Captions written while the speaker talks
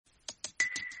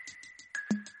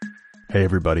Hey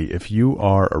everybody, if you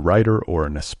are a writer or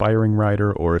an aspiring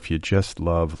writer, or if you just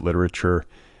love literature,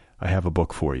 I have a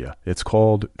book for you. It's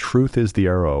called Truth is the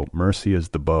Arrow, Mercy is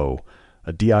the Bow,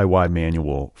 a DIY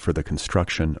manual for the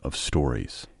construction of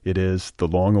stories. It is the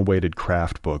long-awaited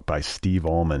craft book by Steve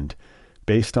Almond,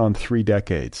 based on 3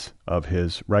 decades of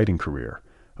his writing career,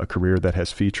 a career that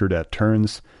has featured at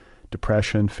turns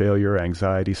depression, failure,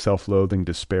 anxiety, self-loathing,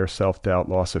 despair, self-doubt,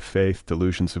 loss of faith,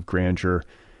 delusions of grandeur,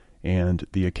 and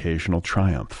the occasional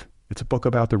triumph. It's a book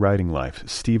about the writing life.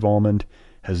 Steve Almond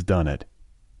has done it.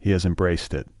 He has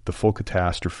embraced it, the full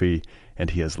catastrophe, and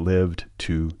he has lived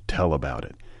to tell about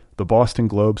it. The Boston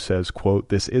Globe says, quote,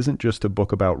 "This isn't just a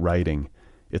book about writing,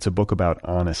 it's a book about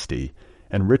honesty."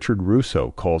 And Richard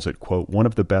Russo calls it, quote, "one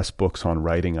of the best books on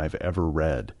writing I've ever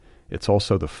read. It's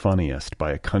also the funniest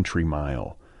by a country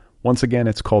mile." Once again,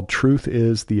 it's called Truth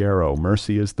is the Arrow,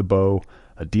 Mercy is the Bow,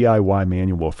 a DIY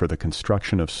manual for the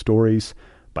construction of stories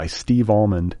by Steve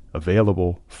Almond,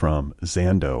 available from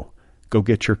Zando. Go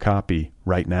get your copy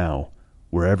right now,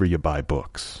 wherever you buy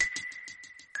books.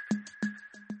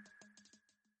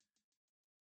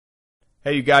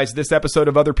 Hey, you guys, this episode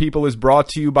of Other People is brought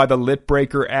to you by the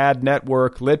Litbreaker Ad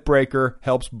Network. Litbreaker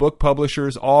helps book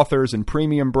publishers, authors, and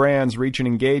premium brands reach an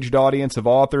engaged audience of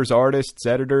authors, artists,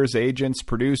 editors, agents,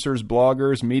 producers,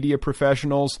 bloggers, media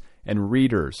professionals, and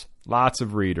readers. Lots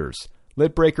of readers.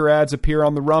 Litbreaker ads appear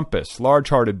on The Rumpus, Large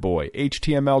Hearted Boy,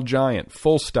 HTML Giant,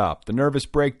 Full Stop, The Nervous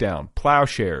Breakdown,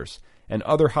 Plowshares, and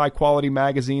other high-quality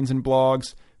magazines and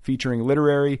blogs featuring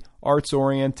literary,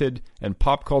 arts-oriented, and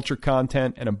pop culture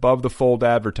content and above-the-fold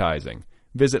advertising.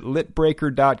 Visit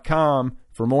litbreaker.com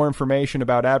for more information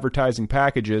about advertising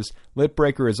packages.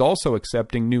 Litbreaker is also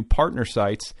accepting new partner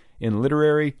sites in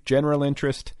literary, general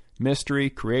interest, mystery,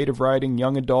 creative writing,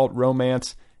 young adult,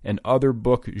 romance, and other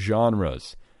book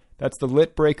genres. That's the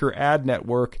Litbreaker Ad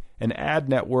Network, an ad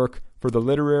network for the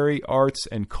literary, arts,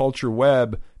 and culture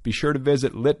web. Be sure to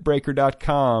visit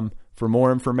litbreaker.com for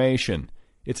more information.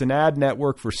 It's an ad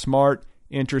network for smart,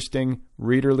 interesting,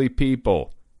 readerly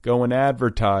people. Go and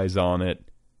advertise on it.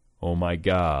 Oh my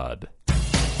God.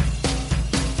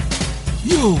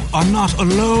 You are not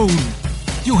alone.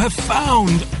 You have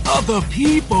found other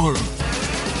people.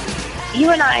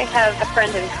 You and I have a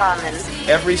friend in common.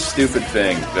 Every stupid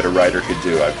thing that a writer could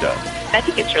do, I've done. I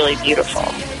think it's really beautiful.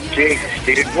 Jesus,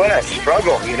 dude, what a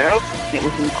struggle, you know? It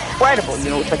was incredible.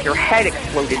 You know, it's like your head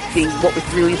exploded seeing what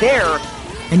was really there.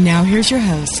 And now here's your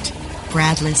host,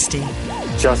 Brad Listy.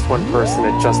 Just one person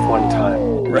at just one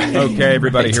time. Right. Okay,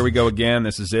 everybody, here we go again.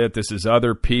 This is it. This is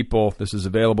Other People. This is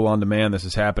available on demand. This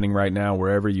is happening right now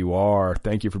wherever you are.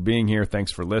 Thank you for being here.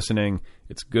 Thanks for listening.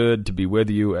 It's good to be with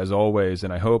you as always,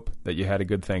 and I hope that you had a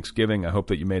good Thanksgiving. I hope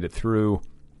that you made it through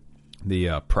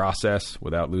the process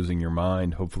without losing your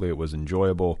mind. Hopefully it was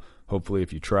enjoyable. Hopefully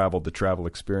if you traveled, the travel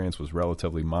experience was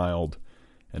relatively mild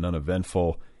and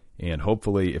uneventful. And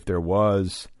hopefully if there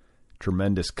was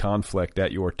tremendous conflict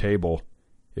at your table,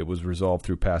 it was resolved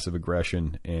through passive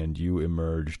aggression and you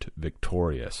emerged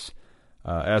victorious.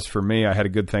 As for me, I had a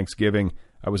good Thanksgiving.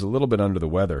 I was a little bit under the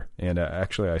weather, and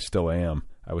actually I still am.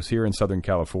 I was here in Southern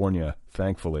California,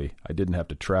 thankfully. I didn't have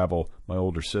to travel. My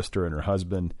older sister and her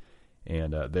husband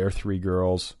and their 3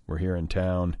 girls were here in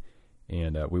town,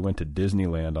 and we went to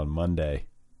Disneyland on Monday.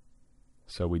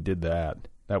 So we did that.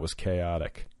 That was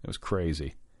chaotic. It was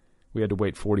crazy. We had to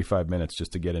wait 45 minutes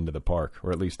just to get into the park,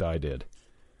 or at least I did.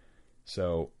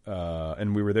 So,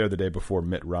 and we were there the day before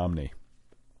Mitt Romney.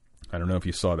 I don't know if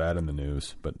you saw that in the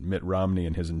news, but Mitt Romney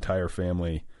and his entire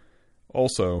family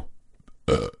also,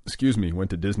 went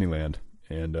to Disneyland.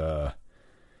 And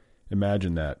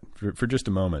imagine that for just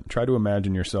a moment. Try to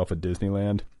imagine yourself at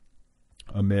Disneyland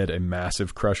amid a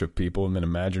massive crush of people, and then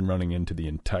imagine running into the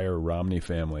entire Romney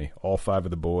family, all 5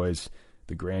 of the boys,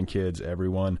 the grandkids,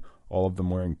 everyone, all of them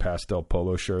wearing pastel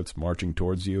polo shirts marching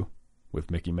towards you with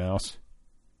Mickey Mouse.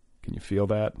 Can you feel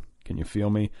that? Can you feel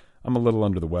me? I'm a little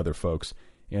under the weather, folks,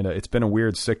 and it's been a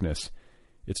weird sickness.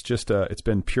 It's just it's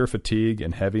been pure fatigue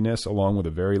and heaviness along with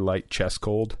a very light chest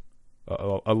cold,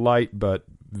 a light but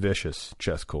vicious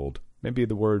chest cold. Maybe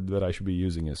the word that I should be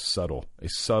using is subtle, a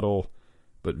subtle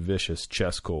but vicious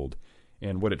chest cold.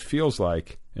 And what it feels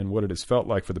like and what it has felt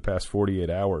like for the past 48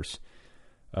 hours,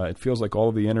 it feels like all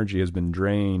of the energy has been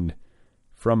drained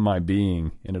from my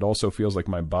being, and it also feels like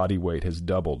my body weight has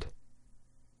doubled.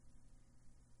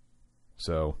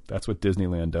 So that's what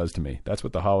Disneyland does to me. That's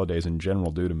what the holidays in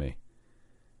general do to me.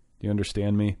 Do you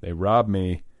understand me? They rob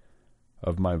me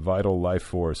of my vital life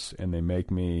force, and they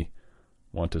make me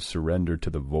want to surrender to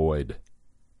the void.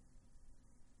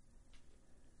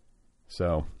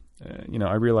 So,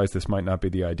 I realize this might not be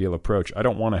the ideal approach. I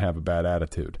don't want to have a bad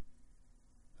attitude.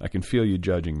 I can feel you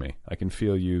judging me. I can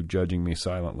feel you judging me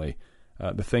silently.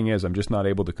 The thing is, I'm just not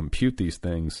able to compute these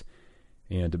things,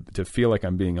 and to feel like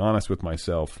I'm being honest with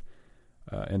myself,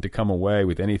 and to come away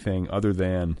with anything other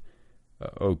than,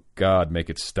 oh God, make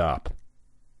it stop.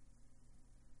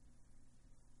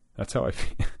 That's how I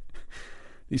feel.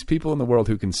 These people in the world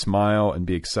who can smile and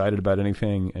be excited about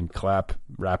anything and clap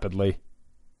rapidly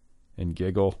and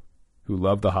giggle, who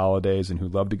love the holidays and who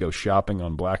love to go shopping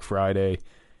on Black Friday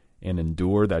and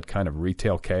endure that kind of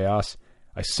retail chaos,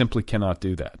 I simply cannot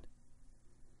do that.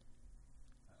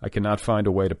 I cannot find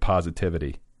a way to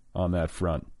positivity on that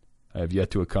front. I have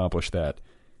yet to accomplish that.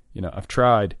 I've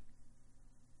tried.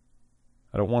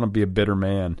 I don't want to be a bitter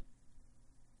man,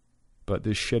 but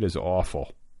this shit is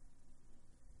awful,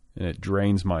 and it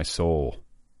drains my soul.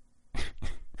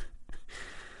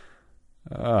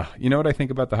 You know what I think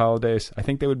about the holidays? I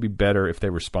think they would be better if they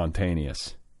were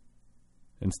spontaneous,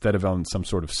 instead of on some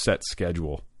sort of set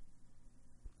schedule.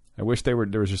 I wish there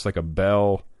was just like a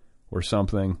bell or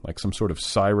something, like some sort of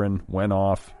siren went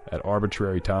off at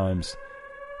arbitrary times,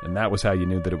 and that was how you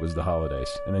knew that it was the holidays.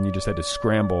 And then you just had to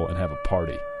scramble and have a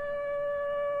party.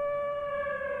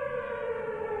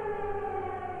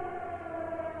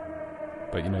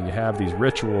 But, you have these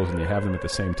rituals, and you have them at the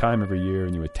same time every year,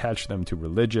 and you attach them to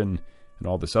religion and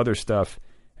all this other stuff,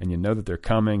 and you know that they're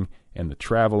coming, and the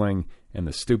traveling, and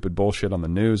the stupid bullshit on the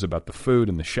news about the food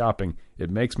and the shopping. It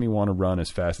makes me want to run as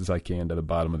fast as I can to the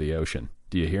bottom of the ocean.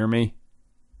 Do you hear me?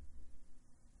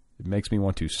 It makes me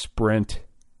want to sprint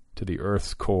to the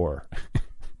Earth's core.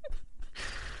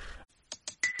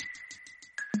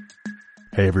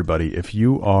 Hey everybody, if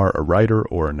you are a writer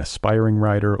or an aspiring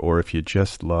writer, or if you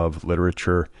just love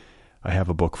literature, I have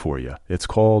a book for you. It's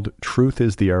called Truth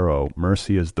is the Arrow,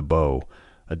 Mercy is the Bow,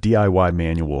 a DIY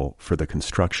manual for the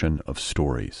construction of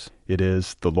stories. It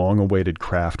is the long-awaited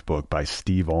craft book by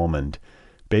Steve Almond,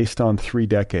 based on 3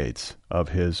 decades of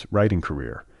his writing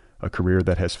career, a career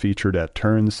that has featured at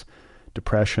turns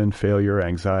depression, failure,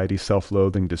 anxiety,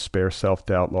 self-loathing, despair,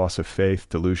 self-doubt, loss of faith,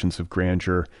 delusions of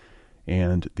grandeur,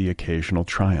 and the occasional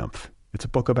triumph. It's a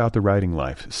book about the writing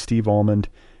life. Steve Almond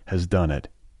has done it.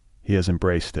 He has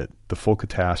embraced it, the full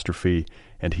catastrophe,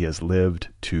 and he has lived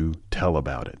to tell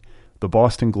about it. The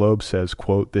Boston Globe says,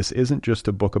 quote, "This isn't just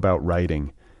a book about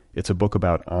writing, it's a book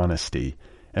about honesty."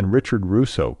 And Richard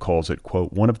Russo calls it,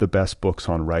 quote, "one of the best books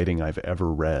on writing I've ever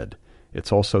read.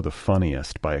 It's also the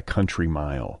funniest by a country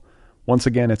mile." Once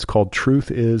again, it's called Truth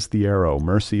is the Arrow,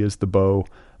 Mercy is the Bow,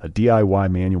 a DIY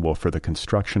manual for the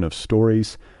construction of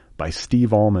stories by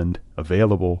Steve Almond,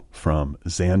 available from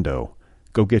Zando.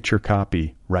 Go get your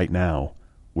copy right now,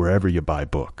 wherever you buy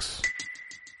books.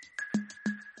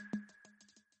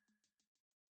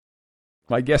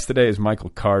 My guest today is Michael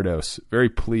Kardos. Very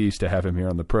pleased to have him here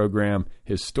on the program.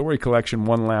 His story collection,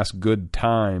 One Last Good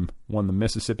Time, won the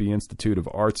Mississippi Institute of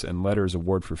Arts and Letters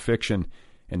Award for Fiction,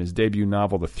 and his debut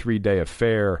novel, The 3-Day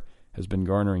Affair, has been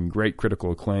garnering great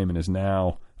critical acclaim and is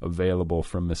now available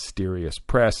from Mysterious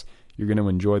Press. You're going to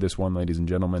enjoy this one, ladies and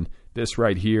gentlemen. This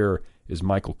right here is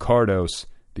Michael Kardos,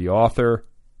 the author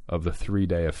of The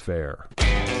 3-Day Affair.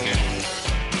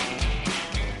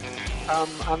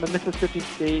 On the Mississippi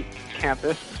State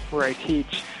campus where I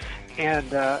teach,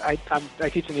 and I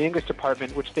teach in the English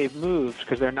department, which they've moved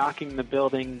because they're knocking the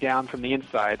building down from the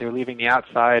inside. They're leaving the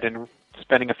outside and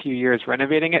spending a few years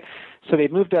renovating it. So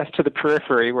they've moved us to the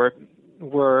periphery.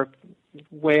 We're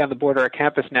way on the border of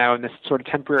campus now in this sort of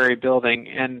temporary building,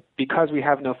 and because we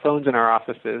have no phones in our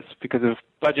offices because of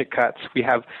budget cuts, we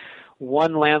have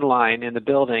one landline in the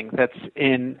building that's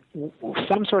in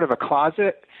some sort of a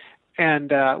closet,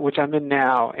 and which I'm in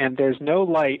now, and there's no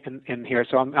light in here,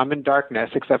 so I'm in darkness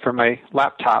except for my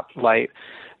laptop light.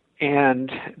 And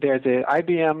there's an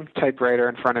IBM typewriter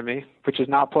in front of me, which is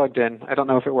not plugged in. I don't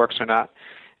know if it works or not.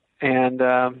 And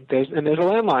there's a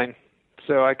landline,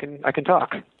 so I can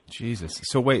talk. Jesus.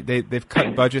 So wait, they've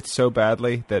cut budgets so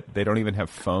badly that they don't even have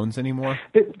phones anymore?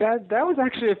 That was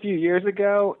actually a few years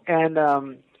ago, and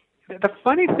the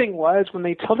funny thing was when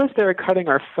they told us they were cutting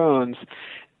our phones,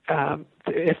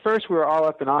 at first we were all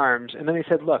up in arms, and then they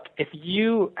said, look, if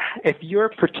your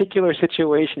particular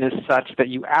situation is such that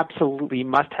you absolutely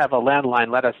must have a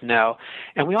landline, let us know.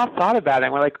 And we all thought about it,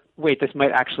 and we're like, wait, this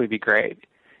might actually be great.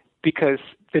 Because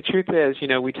the truth is,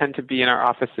 we tend to be in our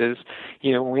offices,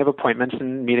 when we have appointments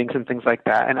and meetings and things like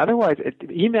that. And otherwise,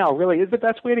 email really is the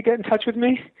best way to get in touch with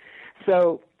me.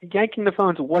 So yanking the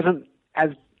phones wasn't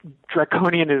as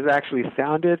draconian as it actually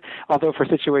sounded. Although for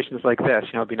situations like this,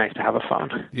 it'd be nice to have a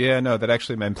phone. Yeah, no, that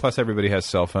actually, man. Plus, everybody has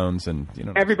cell phones, and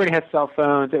everybody has cell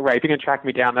phones. Right? If you can track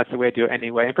me down, that's the way to do it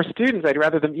anyway. And for students, I'd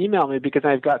rather them email me because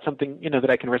I've got something that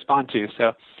I can respond to.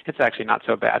 So it's actually not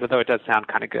so bad, although it does sound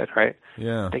kind of good, right?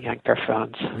 Yeah. They yank their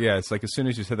phones. Yeah, it's like as soon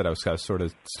as you said that, I was kind of sort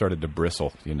of started to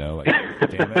bristle. Like,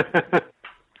 damn it.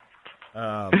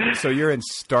 So you're in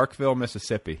Starkville,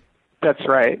 Mississippi. That's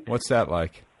right. What's that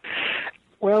like?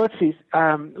 Well, let's see.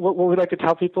 What we like to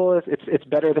tell people is it's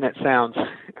better than it sounds.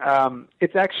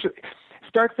 It's actually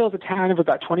Starkville is a town of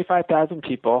about 25,000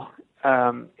 people,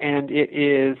 and it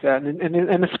is and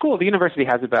the university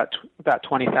has about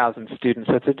 20,000 students,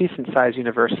 so it's a decent sized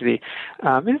university.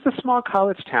 It's a small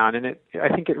college town, and I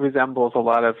think it resembles a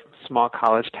lot of small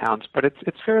college towns, but it's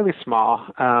fairly small.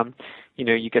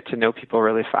 You get to know people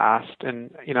really fast, and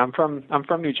I'm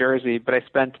from New Jersey, but I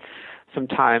spent some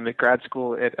time at grad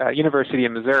school at University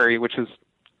of Missouri, which is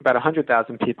about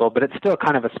 100,000 people, but it's still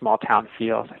kind of a small town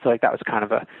feel. I feel like that was kind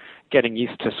of a getting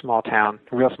used to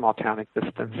real small town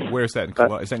existence. Where's that?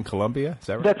 Is that in Columbia? Is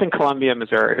that right? That's in Columbia,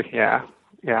 Missouri. Yeah,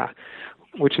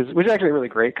 which is actually a really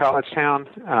great college town.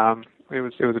 It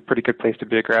was a pretty good place to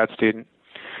be a grad student.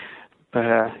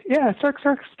 But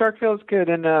Starkville is good,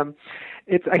 and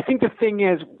I think the thing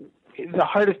is, the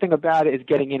hardest thing about it is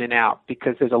getting in and out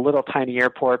because there's a little tiny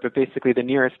airport, but basically the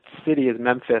nearest city is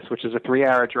Memphis, which is a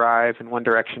 3-hour drive in one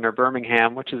direction, or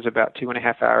Birmingham, which is about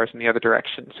 2.5 hours in the other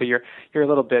direction. So you're a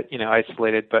little bit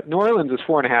isolated. But New Orleans is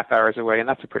 4.5 hours away, and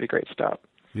that's a pretty great stop.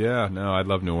 Yeah, no, I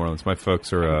love New Orleans. My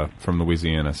folks are from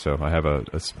Louisiana, so I have a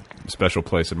special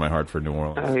place in my heart for New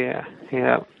Orleans. Oh, yeah.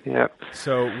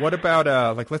 So what about,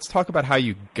 let's talk about how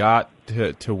you got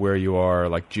to where you are,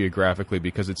 geographically,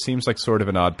 because it seems like sort of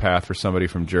an odd path for somebody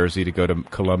from Jersey to go to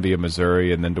Columbia,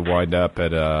 Missouri, and then to wind up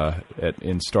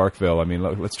in Starkville. I mean,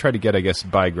 let's try to get, I guess,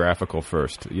 biographical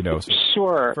first.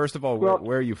 Sure. First of all,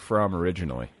 where are you from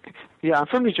originally? Yeah, I'm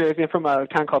from New Jersey. I'm from a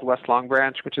town called West Long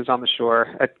Branch, which is on the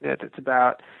shore. It's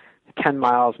about 10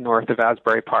 miles north of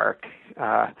Asbury Park.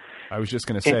 I was just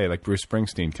going to say, like Bruce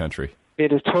Springsteen country.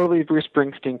 It is totally Bruce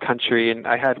Springsteen country, and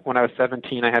when I was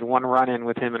 17, I had one run-in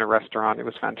with him in a restaurant. It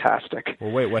was fantastic.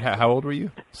 Well, wait, how old were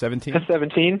you? 17?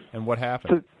 17. And what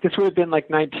happened? So this would have been like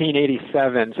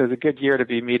 1987, so it was a good year to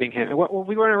be meeting him. Well,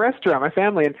 we were in a restaurant, my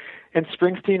family, and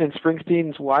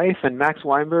Springsteen's wife and Max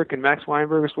Weinberg and Max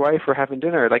Weinberg's wife were having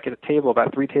dinner, like at a table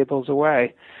about 3 tables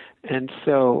away. And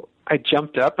so I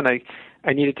jumped up, and I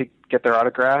needed to get their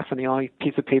autograph, and the only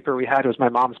piece of paper we had was my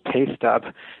mom's pay stub,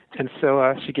 and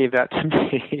so she gave that to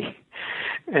me.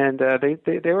 And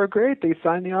they were great. They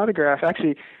signed the autograph.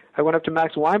 Actually, I went up to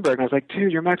Max Weinberg, and I was like,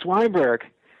 "Dude, you're Max Weinberg."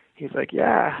 He's like,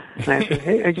 "Yeah." And I said,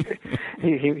 "Hey," I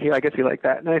guess he liked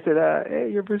that. And I said, "Hey,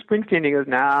 you're Bruce Springsteen." He goes,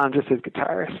 "Nah, I'm just his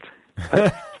guitarist."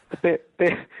 They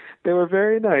were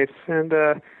very nice,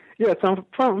 and yeah, so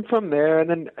I'm from there, and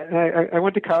then I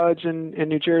went to college in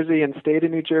New Jersey and stayed in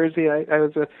New Jersey. I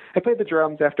played the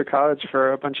drums after college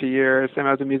for a bunch of years, and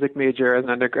I was a music major as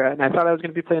an undergrad, and I thought I was going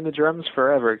to be playing the drums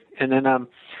forever. And then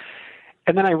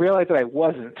I realized that I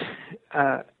wasn't.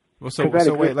 So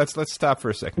wait, let's stop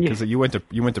for a second, because you went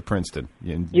to Princeton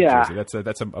in New Jersey.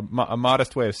 That's a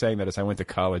modest way of saying that is I went to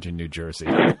college in New Jersey.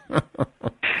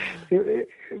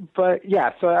 But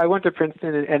yeah, so I went to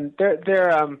Princeton, and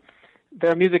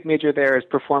their music major there is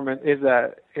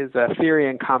a theory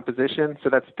and composition. So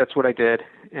that's what I did.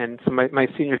 And so my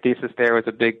senior thesis there was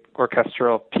a big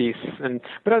orchestral piece,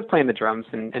 but I was playing the drums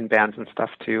in bands and stuff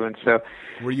too. And so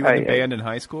were you in the band in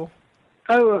high school?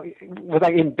 Oh, was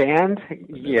I in band?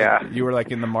 Yeah. You were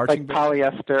like in the marching band?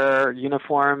 Polyester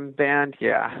uniform band,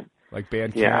 yeah. Like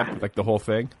band camp, like the whole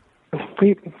thing?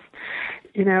 It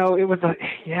was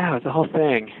the whole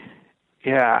thing.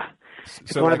 Yeah.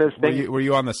 It's so one of those things. Were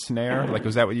you on the snare? Like,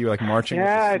 was that what you were like marching?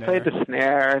 Yeah, I played the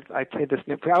snare. I played the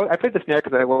snare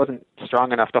because I wasn't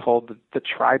strong enough to hold the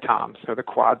tri-toms or the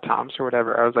quad toms or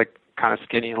whatever. I was like kind of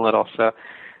skinny and little, so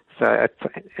I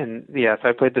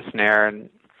played the snare, and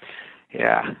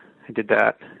yeah, I did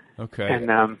that. Okay. And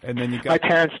then you got. My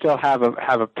parents still have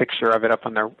a picture of it up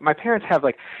on their. My parents have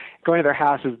like going to their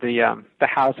house is the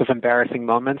house of embarrassing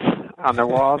moments on their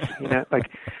walls,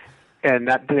 And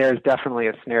that there's definitely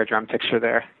a snare drum picture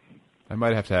there. I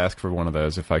might have to ask for one of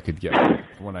those if I could get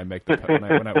when I make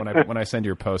when I send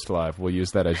your post live. We'll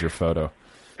use that as your photo.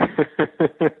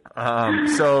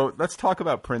 So let's talk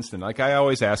about Princeton. Like I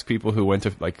always ask people who went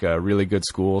to really good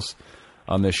schools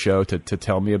on this show to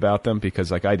tell me about them,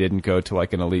 because like I didn't go to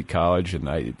like an elite college, and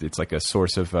it's like a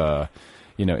source of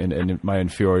you know, in my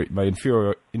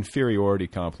inferiority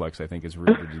complex, I think, is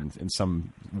rooted in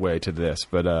some way to this.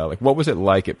 But like, what was it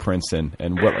like at Princeton,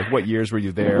 and what years were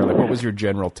you there? Like, what was your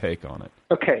general take on it?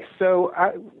 Okay, so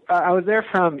I was there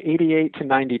from '88 to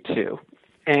 '92,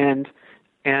 and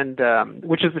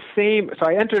which is the same. So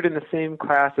I entered in the same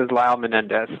class as Lyle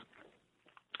Menendez.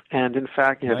 And in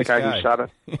fact, nice the guy who shot us.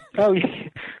 Oh,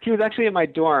 he was actually in my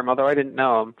dorm, although I didn't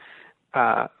know him.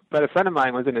 But a friend of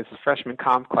mine was in his freshman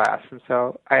comp class, and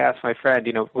so I asked my friend,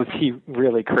 was he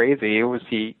really crazy? Or was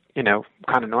he,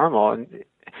 kind of normal? And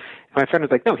my friend was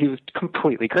like, no, he was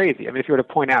completely crazy. I mean, if you were to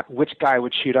point out which guy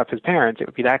would shoot up his parents, it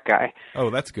would be that guy. Oh,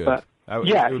 that's good. But,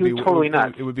 he was totally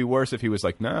nuts. It would be worse if he was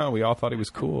like, no, we all thought he was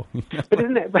cool. But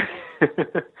isn't it?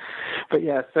 But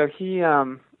yeah, so he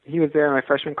was there in my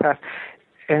freshman class.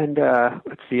 And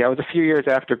let's see, I was a few years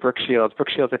after Brooke Shields. Brooke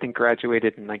Shields, I think,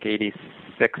 graduated in like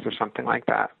 '86 or something like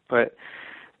that. But,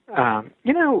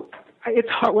 it's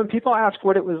hard. When people ask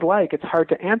what it was like, it's hard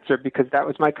to answer because that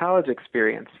was my college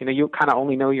experience. You kind of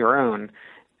only know your own.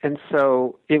 And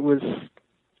so it was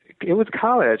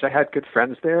college. I had good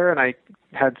friends there, and I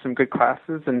had some good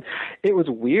classes, and it was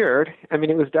weird. I mean,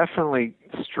 it was definitely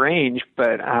strange,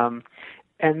 but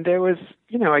and there was,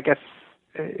 I guess,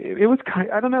 it was kind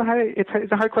of, I don't know how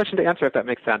it's a hard question to answer if that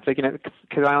makes sense. Like,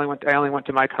 because I only went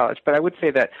to my college, but I would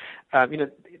say that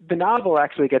the novel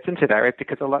actually gets into that, right?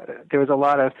 Because there was a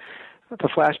lot of the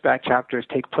flashback chapters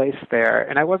take place there,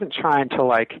 and I wasn't trying to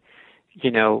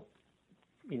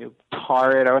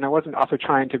tar it, and I wasn't also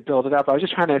trying to build it up. I was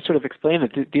just trying to sort of explain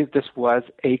that this was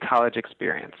a college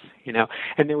experience,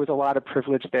 and there was a lot of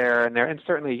privilege there, and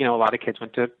certainly, a lot of kids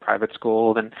went to private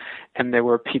school, and there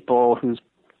were people whose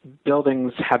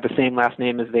buildings had the same last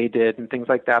name as they did and things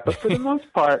like that. But for the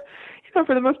most part,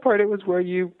 it was where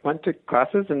you went to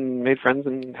classes and made friends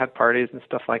and had parties and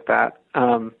stuff like that.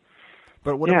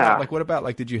 But what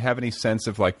about did you have any sense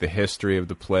of like the history of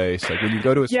the place? Like when you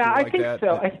go to a school like that,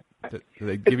 so.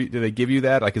 Do they give you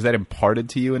that? Like, is that imparted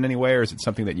to you in any way, or is it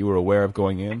something that you were aware of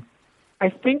going in? I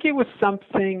think it was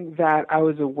something that I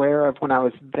was aware of when I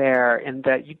was there, in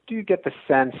that you do get the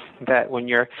sense that when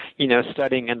you're,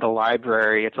 studying in the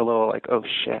library, it's a little like, oh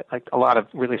shit, like a lot of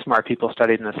really smart people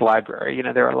studied in this library.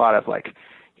 There are a lot of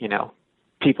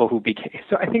people who became,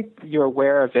 so I think you're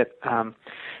aware of it, and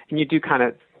you do kind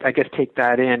of, I guess, take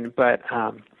that in. But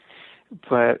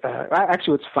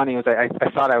actually what's funny was I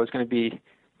thought I was going to be,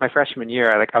 my freshman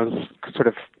year, I was sort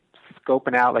of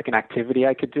scoping out like an activity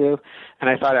I could do, and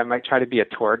I thought I might try to be a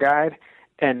tour guide,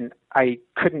 and I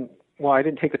didn't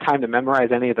take the time to memorize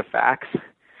any of the facts.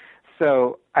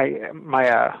 So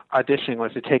my audition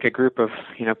was to take a group of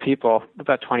people,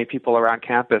 about 20 people around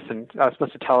campus, and I was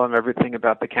supposed to tell them everything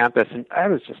about the campus, and I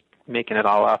was just making it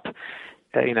all up.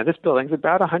 This building's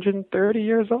about 130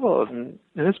 years old, and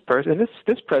this president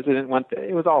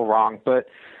it was all wrong, but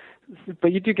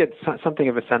you do get something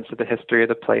of a sense of the history of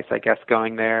the place, I guess,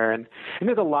 going there. And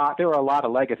there were a lot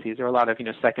of legacies. There were a lot of,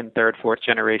 second, third, fourth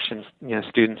generation,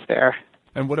 students there.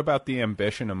 And what about the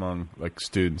ambition among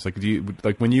students?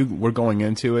 When you were going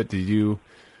into it, did you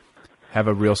have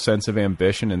a real sense of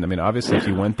ambition? And I mean, obviously if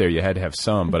you went there, you had to have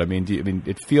some, but I mean,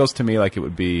 it feels to me like it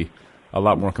would be a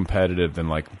lot more competitive than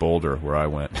like Boulder, where I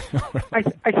went. I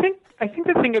think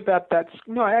the thing about that.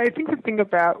 No, I think the thing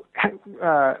about. I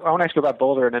want to ask you about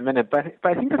Boulder in a minute, but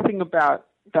I think the thing about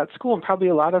that school, and probably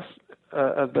a lot of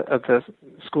the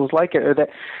schools like it, are that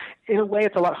in a way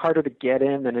it's a lot harder to get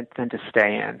in than to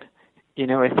stay in.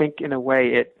 I think in a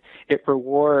way it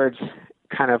rewards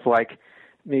kind of like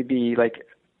maybe like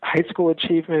high school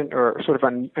achievement or sort of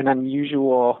an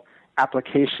unusual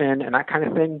application and that kind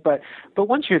of thing. But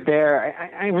once you're there,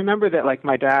 I remember that like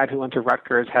my dad, who went to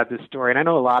Rutgers, had this story, and I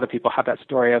know a lot of people have that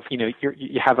story of, you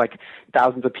have like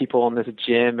thousands of people in this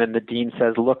gym, and the dean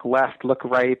says, look left, look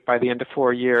right. By the end of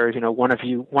 4 years, one of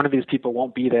these people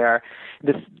won't be there.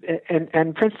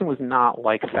 And Princeton was not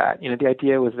like that. The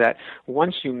idea was that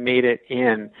once you made it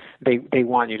in, they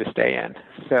want you to stay in.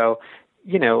 So,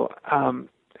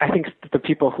 I think the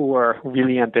people who were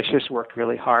really ambitious worked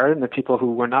really hard, and the people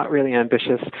who were not really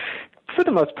ambitious, for the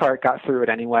most part, got through it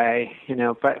anyway.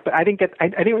 But I didn't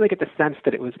really get the sense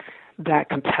that it was that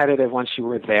competitive once you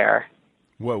were there.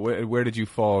 Where did you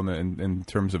fall in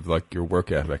terms of like your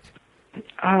work ethic?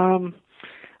 I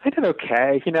did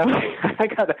okay.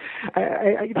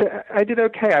 I did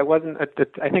okay. I wasn't.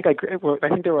 I think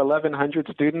there were 1,100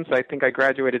 students. I think I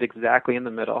graduated exactly in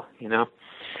the middle.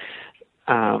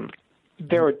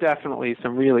 There were definitely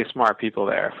some really smart people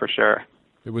there, for sure.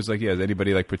 It was like, is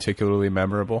anybody like particularly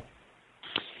memorable?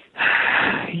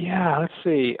 Yeah, let's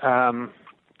see. I'm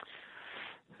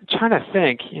trying to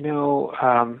think.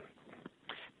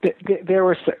 there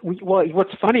were well.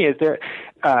 What's funny is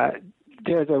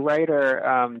there's a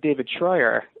writer, David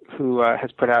Schroyer, who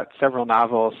has put out several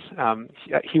novels.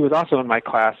 He was also in my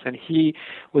class, and he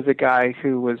was a guy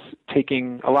who was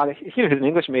taking a lot of, he was an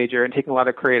English major and taking a lot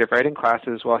of creative writing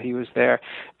classes while he was there.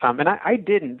 And I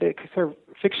didn't, because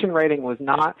fiction writing was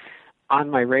not on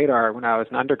my radar when I was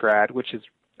an undergrad, which is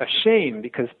a shame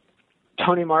because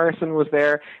Toni Morrison was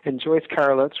there, and Joyce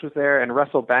Carol Oates was there, and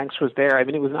Russell Banks was there. I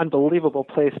mean, it was an unbelievable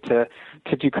place to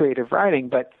do creative writing,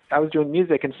 but I was doing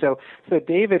music, and so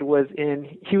David he was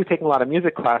taking a lot of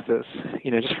music classes,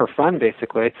 just for fun,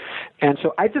 basically. And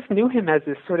so I just knew him as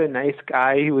this sort of nice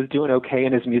guy who was doing okay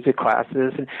in his music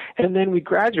classes. And then we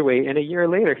graduate, and a year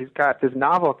later, he's got this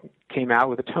novel came out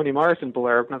with a Toni Morrison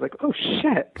blurb, and I was like, oh,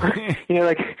 shit.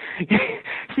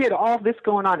 He had all this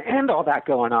going on and all that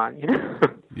going on,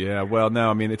 Yeah, well, no,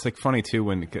 I mean, it's like funny, too,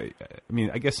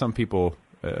 I guess some people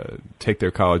take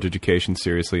their college education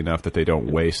seriously enough that they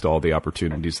don't waste all the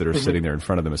opportunities that are sitting there in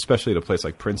front of them, especially at a place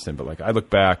like Princeton. But I look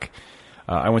back,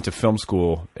 I went to film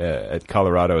school at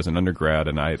Colorado as an undergrad,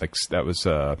 and it's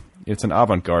an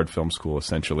avant-garde film school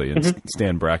essentially. And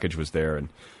Stan Brakhage was there, and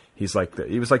he was like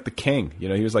the king. He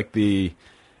was like the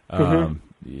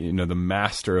the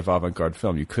master of avant-garde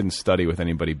film. You couldn't study with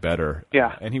anybody better.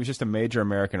 Yeah, and he was just a major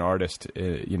American artist,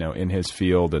 in his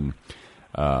field. And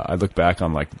I look back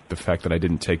on the fact that I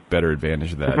didn't take better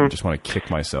advantage of that. I just want to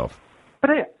kick myself. But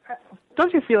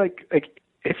don't you feel like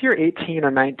if you're 18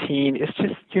 or 19,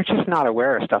 you're just not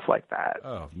aware of stuff like that?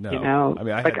 Oh no!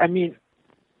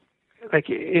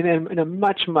 In a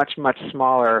much, much, much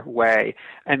smaller way.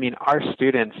 I mean, our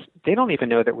students, they don't even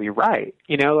know that we write.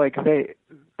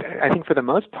 I think for the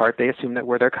most part, they assume that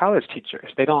we're their college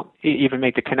teachers. They don't even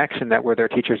make the connection that we're their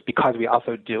teachers because we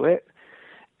also do it.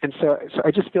 And so I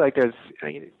just feel like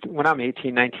when I'm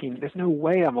 18, 19, there's no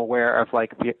way I'm aware of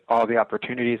all the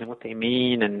opportunities and what they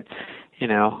mean, and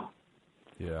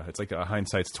Yeah, it's like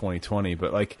hindsight's 20/20.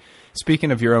 But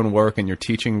speaking of your own work and your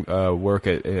teaching work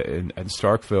at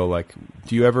Starkville,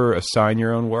 do you ever assign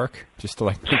your own work just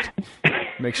to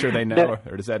make sure they know,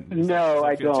 or does that? No,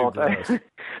 I don't.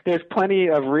 There's plenty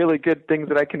of really good things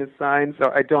that I can assign,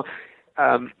 so I don't.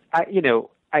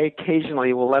 I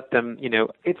occasionally will let them.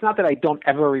 It's not that I don't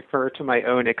ever refer to my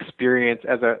own experience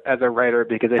as a writer,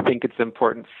 because I think it's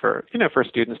important for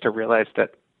students to realize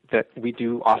that we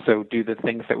do also do the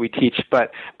things that we teach,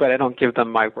 but I don't give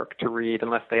them my work to read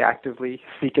unless they actively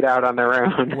seek it out on their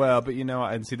own. Well, but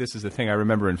and see, this is the thing. I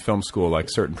remember in film school,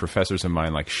 certain professors of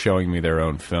mine showing me their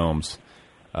own films.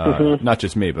 Not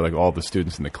just me, but all the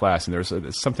students in the class, and there's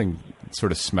something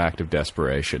sort of smacked of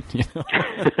desperation.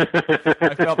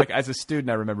 I felt as a student,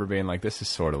 I remember being this is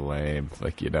sort of lame.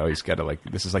 He's got to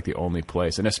this is the only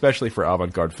place, and especially for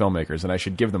avant-garde filmmakers. And I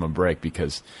should give them a break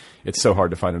because it's so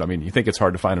hard to find it. I mean, you think it's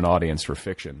hard to find an audience for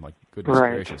fiction? Goodness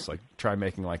gracious! Try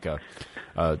making a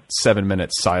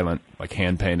 7-minute silent,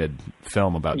 hand-painted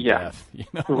film about death.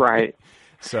 Right.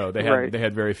 So they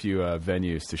had very few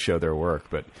venues to show their work,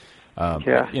 but.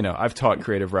 I've taught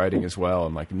creative writing as well,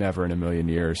 and never in a million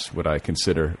years would I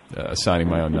consider assigning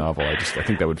my own novel. I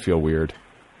think that would feel weird.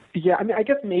 Yeah, I mean, I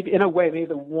guess maybe in a way, maybe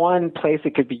the one place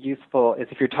it could be useful is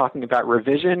if you're talking about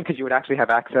revision, because you would actually have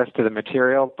access to the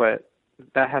material, but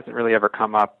that hasn't really ever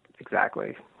come up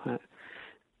exactly.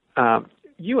 I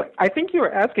think you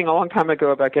were asking a long time ago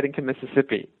about getting to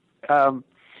Mississippi. So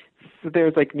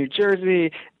there's New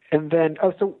Jersey, and then I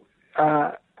was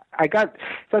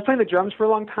playing the drums for a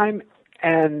long time,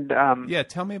 and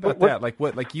tell me about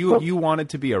that. You wanted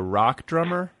to be a rock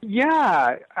drummer?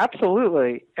 Yeah,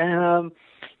 absolutely. And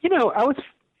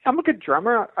I'm a good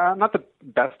drummer. I'm not the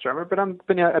best drummer, but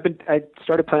I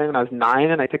started playing when I was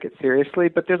 9, and I took it seriously.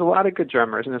 But there's a lot of good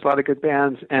drummers, and there's a lot of good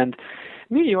bands. And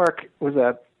New York was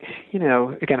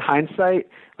again, hindsight.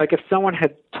 If someone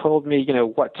had told me,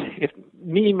 if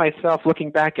me, myself, looking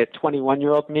back at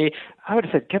 21-year-old me, I would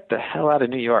have said, get the hell out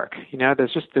of New York.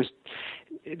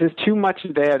 There's too much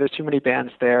there. There's too many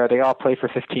bands there. They all play for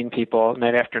 15 people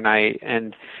night after night.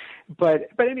 But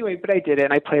I did it,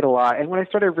 and I played a lot. And what I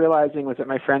started realizing was that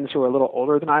my friends who were a little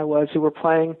older than I was, who were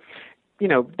playing,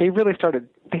 they really started.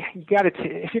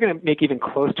 If you're going to make even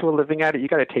close to a living at it, you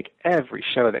got to take every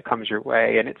show that comes your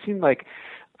way. And it seemed like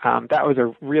that was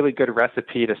a really good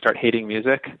recipe to start hating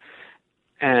music.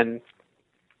 And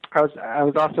I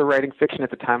was also writing fiction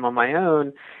at the time on my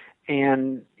own,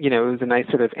 and it was a nice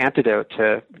sort of antidote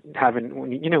to having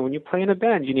when you play in a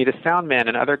band, you need a sound man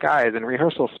and other guys and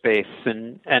rehearsal space,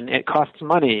 and it costs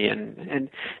money, and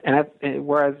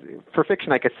whereas for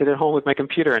fiction I could sit at home with my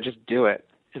computer and just do it.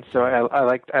 And so I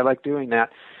like doing that,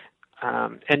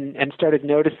 and started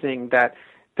noticing that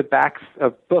the backs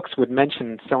of books would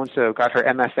mention so-and-so got her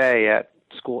MFA at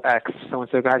school X,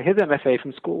 so-and-so got his MFA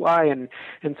from school Y, and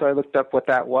so I looked up what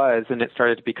that was, and it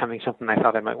started becoming something I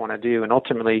thought I might want to do. And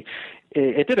ultimately,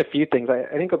 it did a few things. I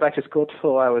didn't go back to school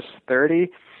till I was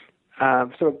 30,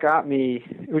 so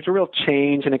it was a real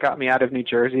change, and it got me out of New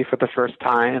Jersey for the first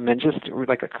time, and just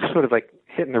like sort of like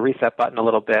hitting the reset button a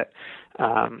little bit.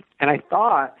 And I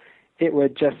thought it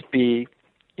would just be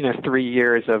 3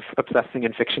 years of obsessing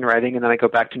in fiction writing, and then I go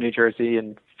back to New Jersey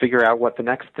and figure out what the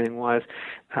next thing was.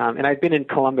 And I'd been in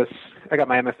Columbus. I got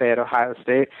my MFA at Ohio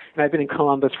State, and I'd been in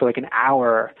Columbus for like an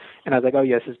hour, and I was like, oh,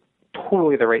 yes, this is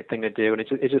totally the right thing to do, and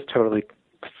it just totally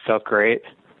felt great.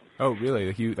 Oh, really?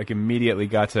 Like you immediately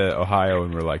got to Ohio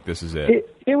and were like, this is it?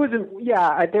 It was,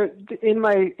 in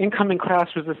my incoming class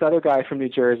was this other guy from New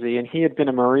Jersey, and he had been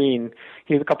a Marine.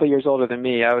 He was a couple of years older than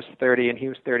me. I was 30, and he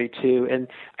was 32, and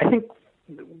I think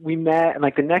we met, and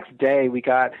like the next day we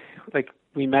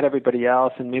met everybody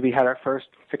else, and maybe had our first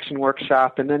fiction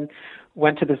workshop, and then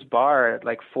went to this bar at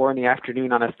like 4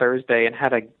 p.m. on a Thursday and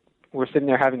we're sitting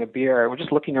there having a beer. We're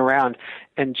just looking around,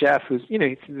 and Jeff, who's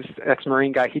he's this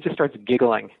ex-Marine guy, he just starts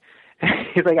giggling.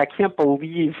 He's like, I can't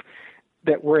believe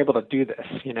that we're able to do this,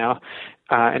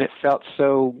 and it felt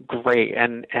so great,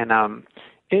 and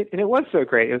it was so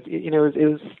great.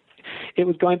 It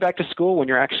was going back to school when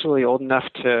you're actually old enough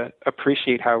to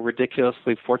appreciate how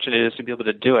ridiculously fortunate it is to be able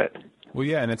to do it. Well,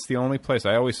 yeah, and it's the only place.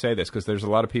 I always say this because there's a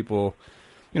lot of people,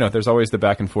 there's always the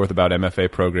back and forth about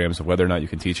MFA programs of whether or not you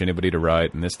can teach anybody to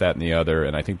write and this, that, and the other.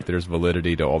 And I think that there's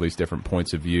validity to all these different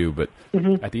points of view. But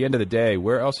at the end of the day,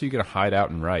 where else are you going to hide out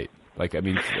and write? Like, I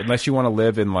mean, unless you want to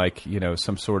live in like,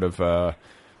 some sort of,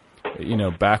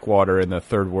 backwater in the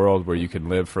third world where you can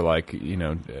live for like,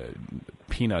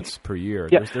 peanuts per year.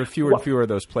 Yeah. There are fewer and fewer of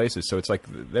those places. So it's like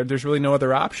there's really no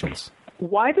other options.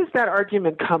 Why does that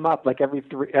argument come up like every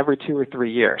 2 or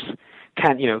 3 years?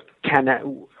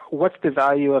 What's the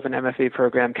value of an MFA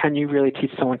program? Can you really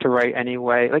teach someone to write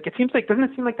anyway? Like, doesn't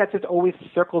it seem like that just always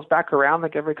circles back around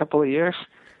like every couple of years?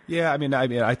 Yeah, I mean, I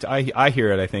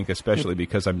hear it. I think especially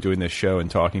because I'm doing this show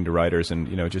and talking to writers, and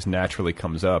it just naturally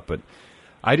comes up. But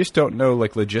I just don't know,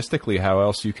 like logistically, how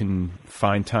else you can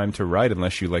find time to write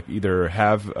unless you like either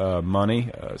have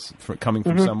money coming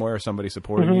from somewhere, or somebody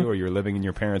supporting you, or you're living in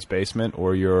your parents' basement,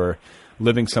 or you're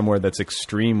living somewhere that's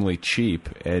extremely cheap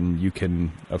and you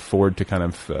can afford to kind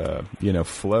of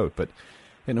float. But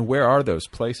where are those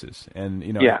places? And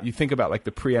you think about like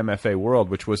the pre-MFA world,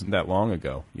 which wasn't that long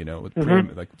ago. Like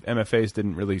MFAs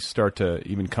didn't really start to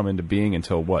even come into being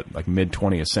until like mid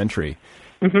 20th century.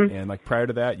 And like prior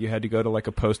to that, you had to go to like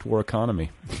a post-war economy.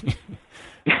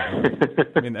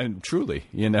 I mean, and truly,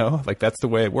 like that's the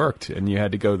way it worked. And you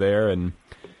had to go there and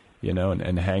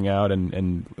hang out.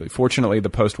 And fortunately,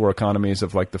 the post-war economies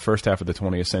of like the first half of the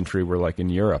 20th century were like in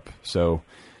Europe. So,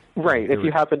 right. If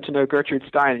you happen to know Gertrude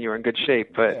Stein, you were in good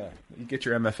shape. But yeah, you get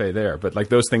your MFA there. But like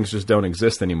those things just don't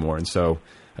exist anymore. And so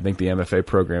I think the MFA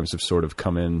programs have sort of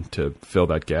come in to fill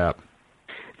that gap.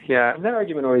 Yeah, that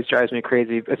argument always drives me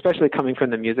crazy, especially coming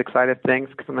from the music side of things,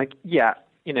 because I'm like,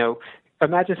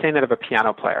 imagine saying that of a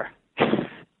piano player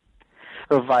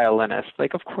or a violinist.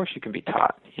 Like, of course you can be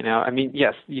taught, I mean,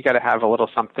 yes, you got to have a little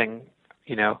something,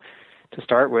 to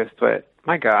start with, but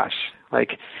my gosh,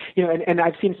 like, and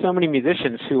I've seen so many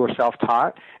musicians who are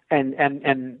self-taught,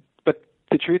 but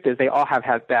the truth is they all have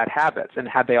had bad habits, and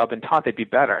had they all been taught, they'd be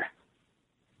better.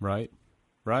 Right.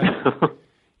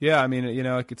 Yeah, I mean,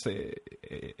 I could say,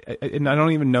 and I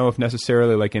don't even know if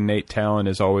necessarily like innate talent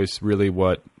is always really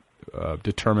what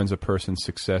determines a person's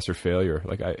success or failure.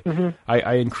 Like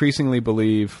I increasingly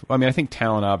believe, I mean, I think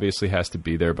talent obviously has to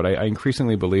be there, but I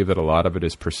increasingly believe that a lot of it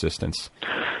is persistence.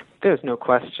 There's no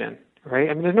question, right?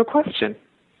 I mean, there's no question.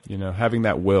 Having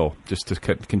that will just to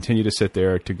continue to sit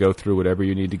there, to go through whatever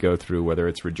you need to go through, whether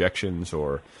it's rejections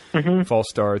or false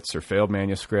starts or failed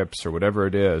manuscripts or whatever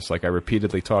it is. Like I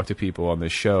repeatedly talk to people on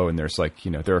this show, and there's like,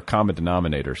 there are common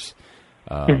denominators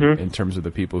in terms of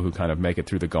the people who kind of make it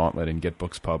through the gauntlet and get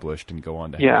books published and go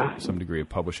on to have some degree of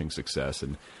publishing success.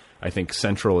 And I think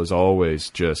central is always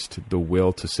just the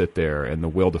will to sit there and the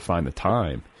will to find the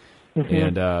time.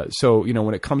 And so,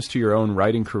 when it comes to your own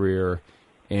writing career,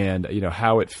 and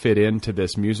how it fit into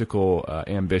this musical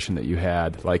ambition that you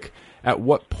had, like at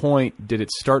what point did it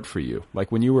start for you?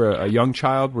 Like when you were a young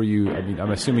child, were you? I mean,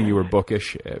 I'm assuming you were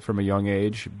bookish from a young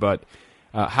age, but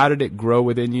how did it grow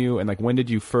within you? And like when did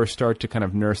you first start to kind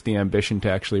of nurse the ambition to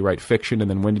actually write fiction? And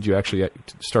then when did you actually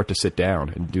start to sit down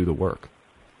and do the work?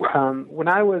 When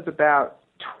I was about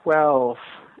 12,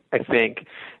 I think,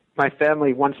 my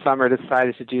family one summer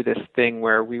decided to do this thing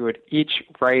where we would each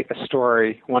write a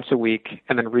story once a week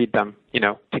and then read them,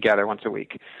 together once a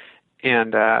week.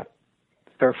 And there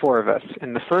are 4 of us.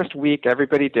 In the first week,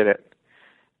 everybody did it.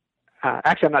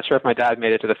 Actually, I'm not sure if my dad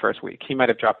made it to the first week. He might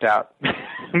have dropped out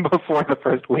before the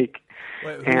first week.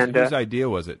 Whose idea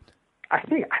was it? I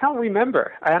don't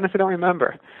remember. I honestly don't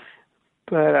remember.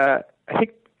 But I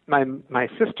think my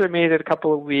sister made it a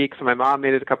couple of weeks, and my mom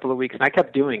made it a couple of weeks, and I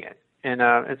kept doing it. And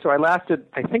so I lasted,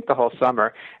 I think, the whole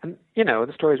summer. And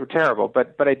the stories were terrible,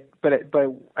 but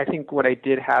I think what I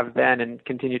did have then and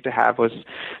continued to have was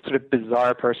sort of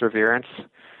bizarre perseverance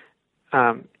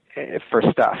for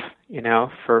stuff,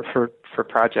 for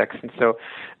projects. And so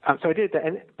I did that.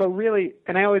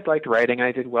 And I always liked writing, and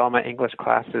I did well in my English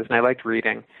classes, and I liked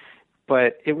reading.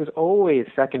 But it was always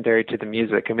secondary to the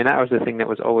music. I mean, that was the thing that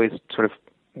was always sort of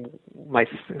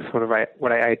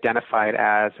what I identified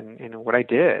as, and what I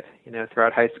did,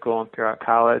 throughout high school and throughout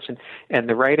college, and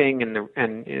the writing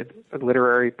and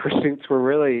literary pursuits were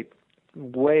really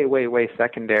way, way, way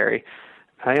secondary.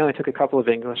 I only took a couple of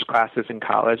English classes in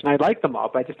college, and I liked them all,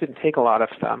 but I just didn't take a lot of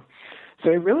them. So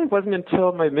it really wasn't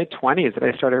until my mid-20s that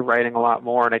I started writing a lot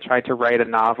more, and I tried to write a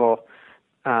novel.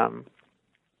 I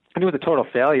knew it was a total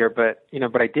failure, but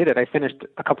I did it. I finished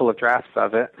a couple of drafts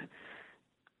of it.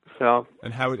 So.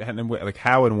 And how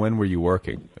and when were you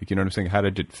working? You know what I'm saying? How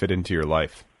did it fit into your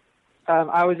life?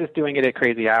 I was just doing it at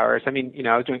crazy hours. I mean,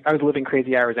 I was living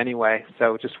crazy hours anyway.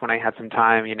 So just when I had some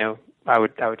time, I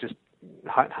would just,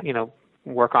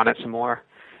 work on it some more.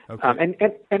 Okay.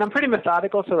 And I'm pretty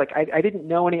methodical. So I didn't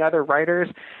know any other writers.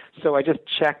 So I just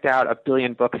checked out a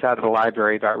billion books out of the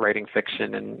library about writing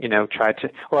fiction, and, I was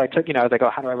like,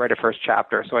 how do I write a first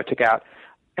chapter? So I took out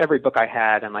every book I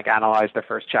had and analyzed the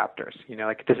first chapters,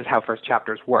 this is how first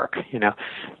chapters work,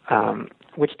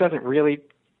 which doesn't really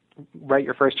write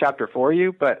your first chapter for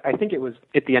you, but I think it was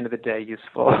at the end of the day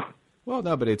useful. Well,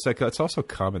 no, but it's also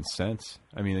common sense.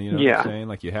 I mean, what I'm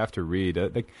saying? You have to read.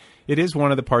 It is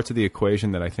one of the parts of the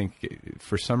equation that I think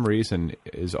for some reason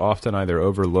is often either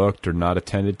overlooked or not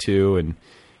attended to, and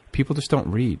people just don't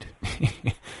read.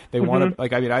 They want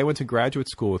to, I went to graduate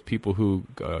school with people who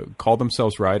called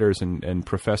themselves writers and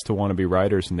professed to want to be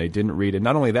writers, and they didn't read. And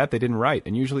not only that, they didn't write.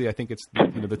 And usually I think it's,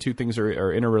 the two things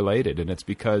are interrelated, and it's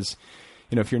because,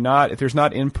 if there's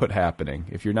not input happening,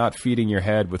 if you're not feeding your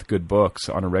head with good books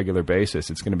on a regular basis,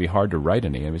 it's going to be hard to write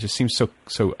any. I mean, it just seems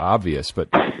so obvious, but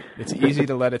it's easy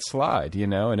to let it slide,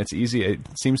 and it's easy. It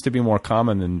seems to be more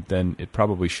common than it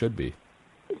probably should be.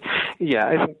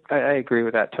 Yeah, I agree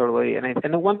with that totally.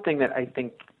 And the one thing that I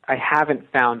think I haven't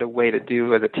found a way to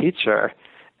do as a teacher,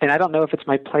 and I don't know if it's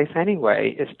my place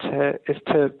anyway, is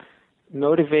to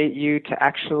motivate you to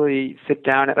actually sit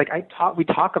down. We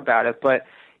talk about it, but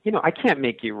I can't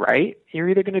make you write. You're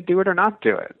either going to do it or not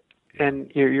do it,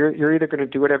 and you're either going to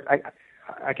do whatever.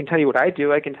 I can tell you what I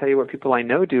do. I can tell you what people I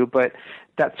know do, but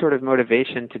that sort of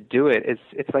motivation to do it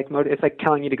it's like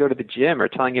telling you to go to the gym or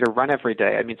telling you to run every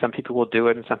day. I mean, some people will do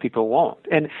it and some people won't.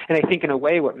 And I think in a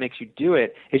way what makes you do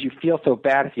it is you feel so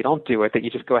bad if you don't do it that you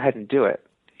just go ahead and do it,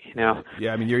 Yeah,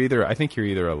 I mean, I think you're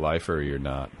either a lifer or you're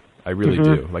not. I really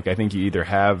do. I think you either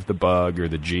have the bug or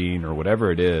the gene or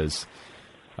whatever it is.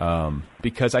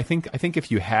 Because I think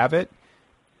if you have it,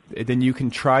 then you can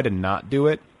try to not do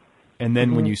it. And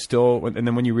then when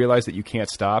you realize that you can't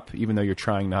stop, even though you're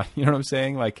trying not, you know what I'm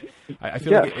saying? I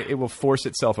feel like it will force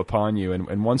itself upon you.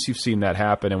 And once you've seen that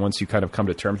happen, and once you kind of come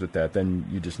to terms with that, then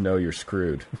you just know you're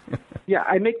screwed. Yeah,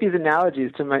 I make these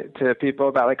analogies to people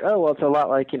about it's a lot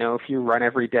like, if you run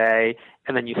every day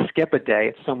and then you skip a day,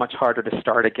 it's so much harder to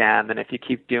start again than if you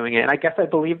keep doing it. And I guess I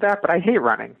believe that, but I hate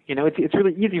running. It's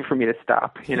really easy for me to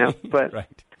stop, but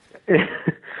right.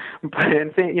 But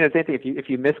same thing. If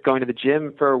you miss going to the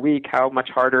gym for a week, how much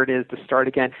harder it is to start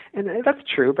again. And that's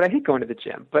true. But I hate going to the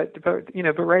gym. But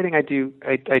writing, I do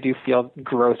feel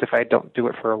gross if I don't do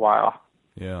it for a while.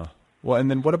 Yeah. Well, and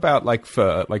then what about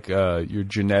your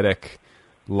genetic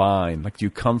line? Do you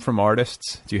come from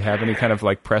artists? Do you have any kind of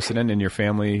precedent in your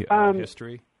family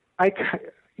history? I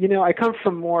come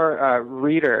from more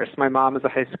readers. My mom is a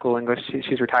high school English.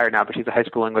 She's retired now, but she's a high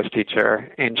school English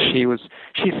teacher, and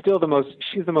she's still the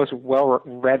most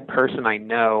well-read person I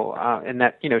know. In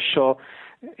that, she'll,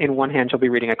 in one hand, she'll be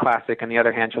reading a classic, and the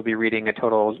other hand, she'll be reading a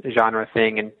total genre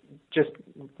thing, and just,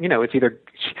 it's either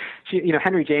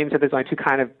Henry James said there's only two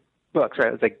kind of books,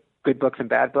 right? It's good books and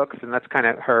bad books, and that's kind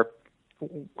of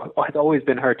has always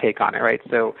been her take on it, right?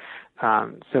 So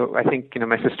I think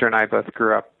my sister and I both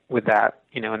grew up with that,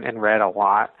 and read a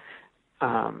lot.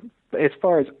 But as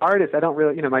far as artists, I don't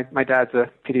really, my dad's a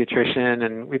pediatrician,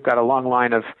 and we've got a long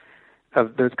line of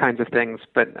those kinds of things,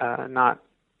 but not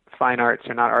fine arts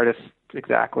or not artists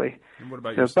exactly. And what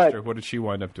about your sister? What did she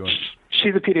wind up doing?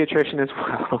 She's a pediatrician as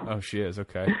well. Oh, she is.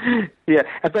 Okay. Yeah,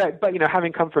 but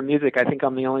having come from music, I think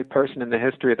I'm the only person in the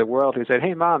history of the world who said,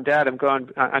 "Hey, Mom, Dad, I'm going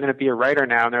to be a writer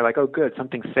now," and they're like, "Oh, good,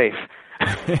 something safe."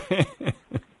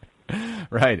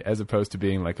 Right, as opposed to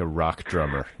being like a rock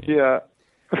drummer. Yeah.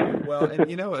 Well,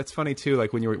 and it's funny too.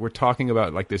 Like when we're talking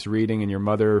about like this reading and your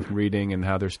mother reading and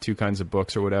how there's two kinds of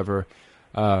books or whatever.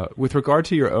 With regard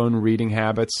to your own reading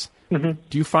habits,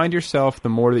 do you find yourself the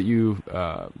more that you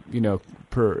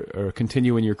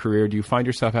continue in your career, do you find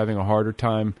yourself having a harder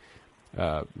time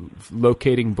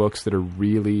locating books that are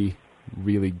really,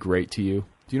 really great to you?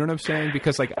 Do you know what I'm saying?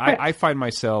 Because like I find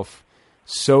myself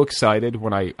so excited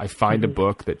when I find a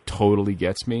book that totally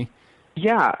gets me.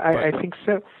 Yeah, I think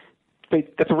so.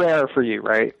 But that's rare for you,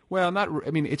 right? Well,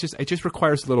 it just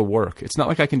requires a little work. It's not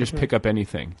like I can just pick up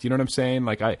anything. Do you know what I'm saying?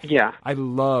 Like I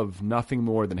love nothing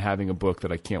more than having a book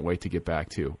that I can't wait to get back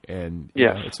to. And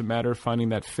it's a matter of finding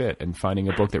that fit and finding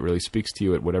a book that really speaks to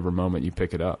you at whatever moment you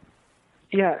pick it up.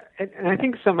 Yeah, and I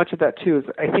think so much of that too is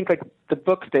I think like the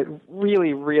books that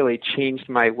really, really changed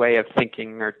my way of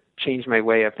thinking or changed my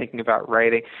way of thinking about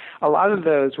writing, a lot of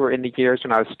those were in the years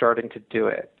when I was starting to do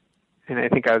it. And I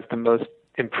think I was the most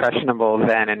impressionable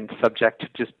then and subject to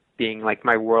just being like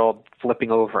my world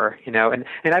flipping over, and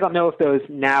I don't know if those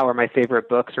now are my favorite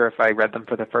books or if I read them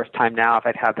for the first time now, if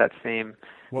I'd have that same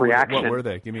reaction. What were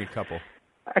they? Give me a couple.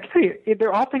 I can tell you,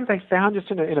 they're all things I found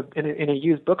just in a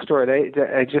used bookstore.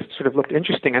 I just sort of looked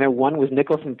interesting. I know one was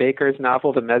Nicholas and Baker's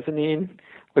novel, The Mezzanine,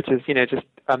 which is, just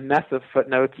a mess of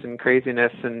footnotes and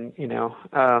craziness. And,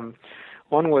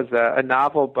 one was a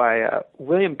novel by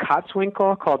William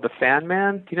Kotzwinkle called The Fan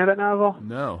Man. Do you know that novel?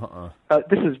 No. So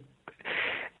there's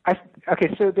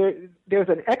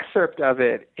an excerpt of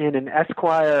it in an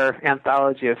Esquire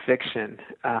anthology of fiction.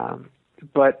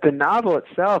 But the novel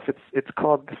itself, it's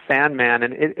called The Fan Man,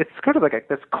 and it's sort of like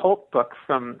this cult book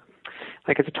from,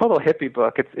 like it's a total hippie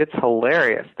book. It's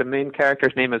hilarious. The main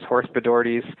character's name is Horst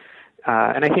Bedordes,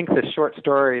 and I think the short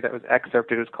story that was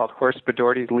excerpted was called Horst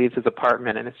Bedordes Leaves His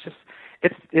Apartment, and it's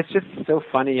just so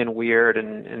funny and weird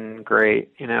and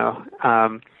great,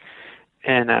 And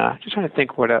just trying to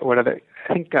think what other.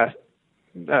 I think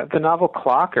the novel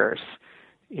Clockers,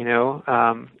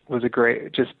 was a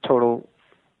great, just total.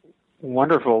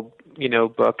 Wonderful,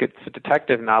 book. It's a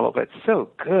detective novel, but it's so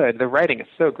good. The writing is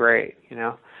so great,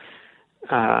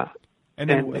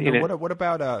 What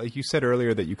about you said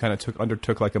earlier that you kind of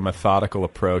undertook like a methodical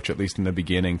approach, at least in the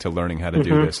beginning, to learning how to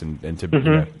do this and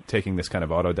to taking this kind of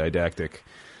autodidactic,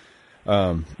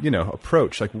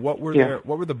 approach. Like what were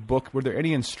there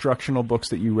any instructional books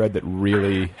that you read that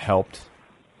really helped?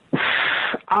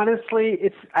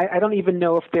 Honestly, I don't even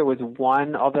know if there was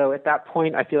one, although at that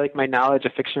point I feel like my knowledge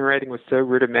of fiction writing was so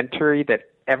rudimentary that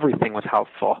everything was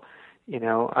helpful.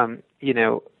 I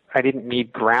didn't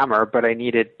need grammar, but I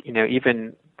needed,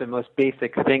 even the most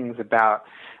basic things about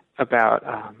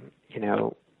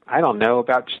I don't know,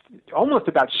 about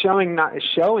showing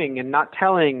and not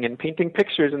telling and painting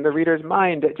pictures in the reader's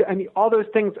mind. I mean, all those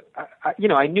things,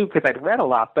 I knew because I'd read a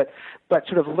lot, but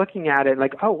sort of looking at it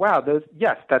like, oh, wow,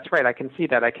 yes, that's right. I can see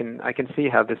that. I can see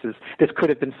how this could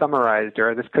have been summarized,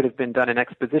 or this could have been done in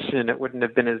exposition and it wouldn't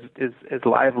have been as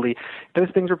lively. Those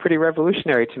things were pretty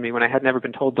revolutionary to me when I had never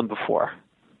been told them before.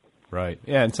 Right.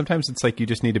 Yeah, and sometimes it's like you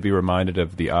just need to be reminded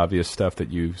of the obvious stuff that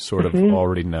you sort of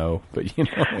already know, but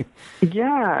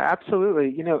Yeah,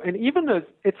 absolutely. And even though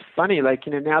it's funny, like,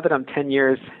 now that I'm 10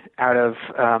 years out of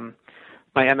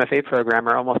my MFA program,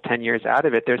 or almost 10 years out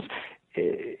of it,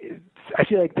 I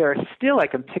feel like there are still, I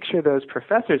can picture those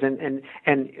professors and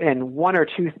one or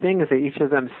two things that each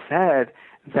of them said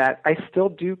that I still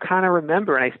do kind of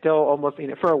remember, and I still almost,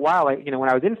 for a while, when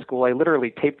I was in school, I literally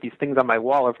taped these things on my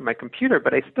wall over my computer,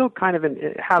 but I still kind of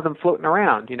have them floating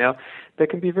around, that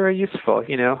can be very useful,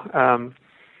 and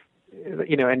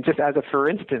just as a for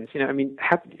instance,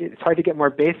 it's hard to get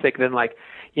more basic than like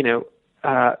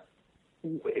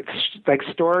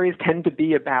stories tend to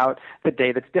be about the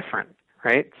day that's different,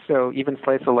 right? So even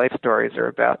slice of life stories are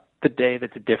about the day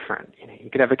that's different.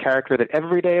 You could have a character that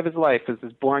every day of his life is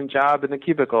this boring job in the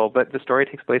cubicle, but the story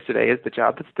takes place today is the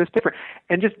job that's different.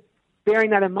 And just bearing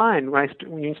that in mind, when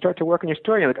you start to work on your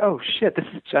story, you're like, oh shit, this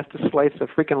is just a slice of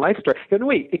freaking life story. You go, no,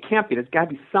 wait, it can't be. There's got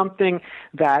to be something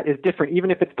that is different, even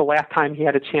if it's the last time he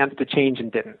had a chance to change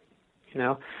and didn't.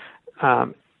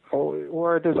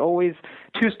 Or there's always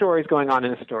two stories going on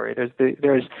in a story. There's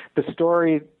the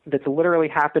story that's literally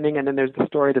happening, and then there's the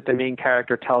story that the main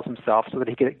character tells himself so that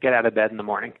he can get out of bed in the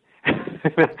morning.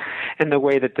 And the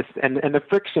way that and the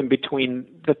friction between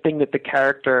the thing that the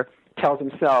character tells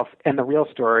himself and the real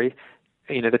story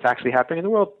that's actually happening in the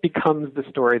world becomes the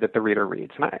story that the reader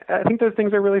reads. And I think those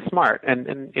things are really smart,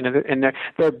 and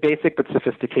they're basic but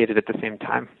sophisticated at the same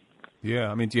time.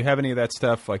 Yeah, I mean, do you have any of that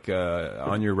stuff like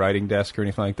on your writing desk or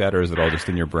anything like that, or is it all just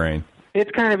in your brain?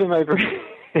 It's kind of in my brain.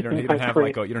 You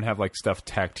don't have like stuff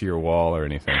tacked to your wall or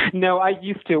anything. No, I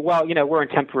used to. Well, we're in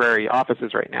temporary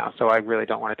offices right now, so I really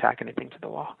don't want to tack anything to the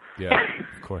wall. Yeah,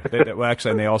 of course.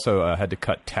 And they also had to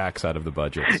cut tacks out of the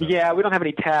budget. So. Yeah, we don't have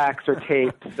any tacks or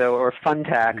tape, or fun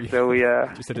tacks. So we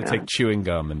just had to take chewing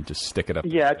gum and just stick it up.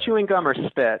 Yeah, chewing gum or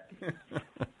spit.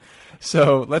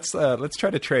 So let's try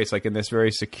to trace, like in this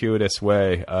very circuitous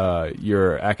way,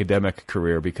 your academic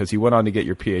career, because you went on to get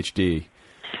your PhD.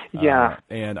 Yeah.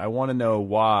 And I want to know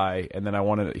why, and then I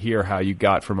want to hear how you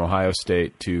got from Ohio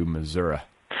State to Missouri.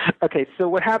 Okay, so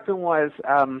what happened was,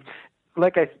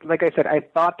 like I said, I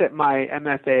thought that my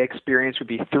MFA experience would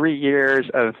be 3 years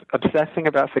of obsessing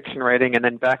about fiction writing and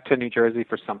then back to New Jersey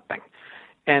for something.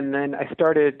 And then I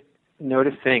started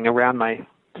noticing around my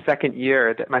second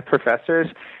year that my professors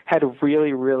had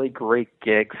really, really great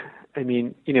gigs. I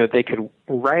mean, they could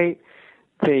write.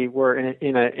 They were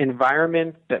in an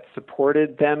environment that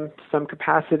supported them to some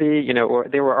capacity, or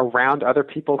they were around other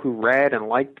people who read and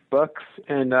liked books,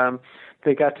 and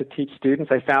they got to teach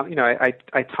students. I found,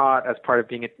 I taught as part of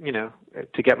being,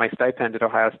 to get my stipend at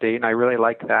Ohio State, and I really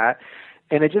liked that.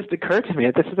 And it just occurred to me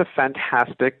that this is a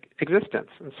fantastic existence,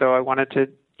 and so I wanted to,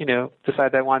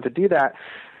 decide that I wanted to do that.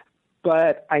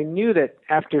 But I knew that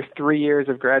after 3 years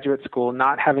of graduate school,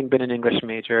 not having been an English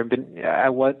major, I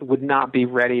would not be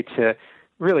ready to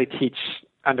really teach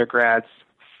undergrads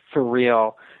for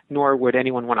real, nor would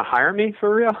anyone want to hire me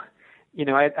for real.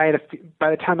 I had by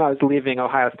the time I was leaving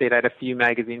Ohio State, I had a few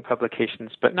magazine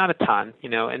publications, but not a ton,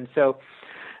 and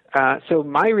so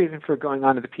my reason for going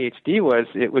on to the PhD was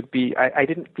I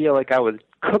didn't feel like I was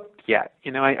cooked yet.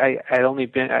 I'd only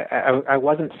been, I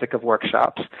wasn't sick of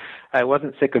workshops. I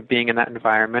wasn't sick of being in that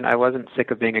environment. I wasn't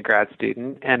sick of being a grad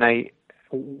student, and I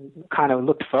kind of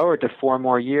looked forward to 4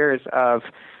 more years of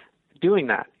doing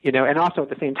that, and also at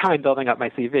the same time building up my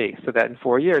CV so that in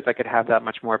 4 years I could have that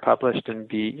much more published and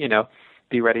be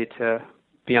ready to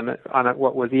be on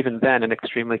what was even then an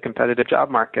extremely competitive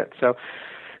job market. So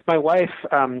my wife,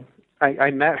 I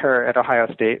met her at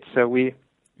Ohio State. So we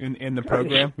in the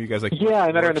program. You guys yeah,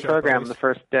 I met her in the program the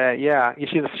first day. Yeah,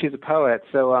 she's a poet.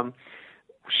 So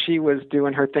she was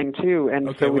doing her thing too, and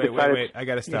okay, so we decided. Wait! I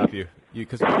got to stop you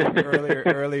because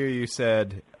earlier you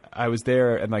said. I was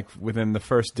there, and like within the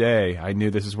first day, I knew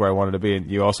this is where I wanted to be.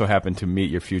 And you also happened to meet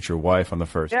your future wife on the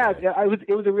first day. Yeah,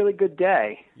 it was a really good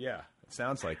day. Yeah, it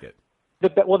sounds like it. The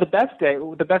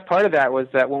best part of that was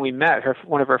that when we met,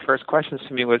 one of her first questions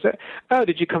to me was, "Oh,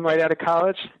 did you come right out of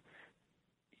college?"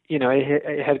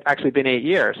 It had actually been 8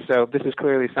 years, so this is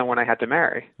clearly someone I had to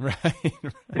marry. Right.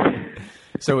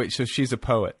 So she's a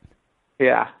poet.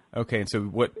 Yeah. Okay, and so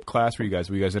what class were you guys?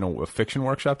 Were you guys in a fiction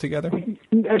workshop together?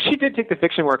 She did take the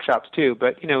fiction workshops too,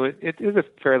 but it was a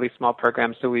fairly small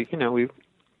program, so we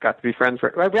got to be friends.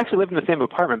 We actually lived in the same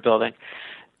apartment building,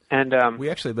 and we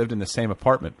actually lived in the same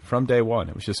apartment from day one.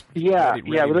 It was just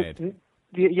the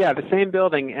same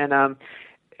building, and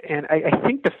I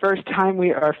think the first time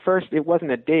it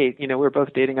wasn't a date. We were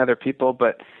both dating other people,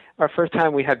 but our first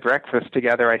time we had breakfast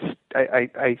together,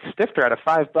 I stiffed her out of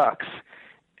 $5,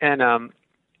 and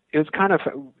it was kind of,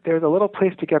 there was a little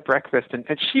place to get breakfast, and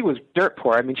she was dirt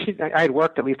poor. I mean, I had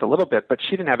worked at least a little bit, but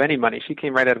she didn't have any money. She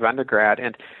came right out of undergrad,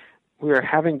 and we were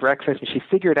having breakfast, and she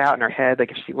figured out in her head,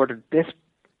 like if she ordered this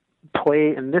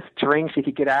plate and this drink, she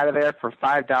could get out of there for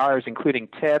 $5, including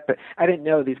tip. But I didn't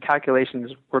know these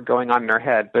calculations were going on in her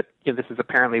head, but this is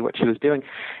apparently what she was doing.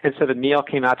 And so the meal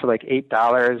came out to like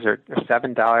 $8 or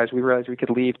 $7. We realized we could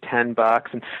leave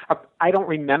 $10. And I don't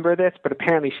remember this, but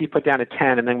apparently she put down a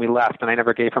 10 and then we left, and I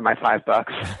never gave her my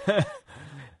 $5.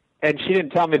 And she didn't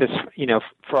tell me this,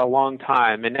 for a long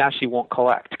time. And now she won't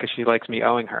collect because she likes me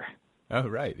owing her. Oh,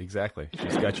 right. Exactly.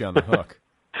 She's got you on the hook.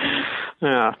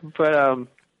 Yeah. But,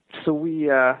 so we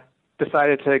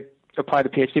decided to apply to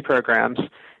PhD programs,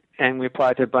 and we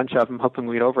applied to a bunch of them, hoping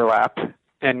we'd overlap,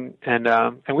 and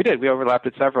we did. We overlapped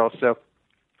at several. So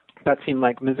that seemed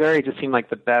like Missouri just seemed like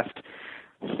the best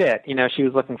fit. She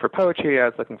was looking for poetry, I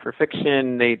was looking for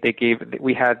fiction.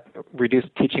 We had reduced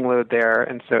teaching load there,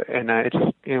 and it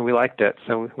just we liked it,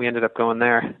 so we ended up going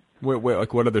there.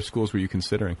 Like what other schools were you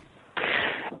considering?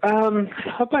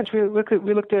 A bunch. We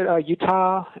looked at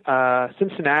Utah,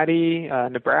 Cincinnati,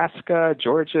 Nebraska,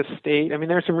 Georgia State. I mean,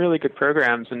 there were some really good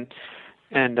programs, and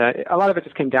a lot of it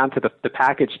just came down to the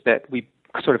package that we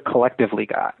sort of collectively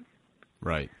got.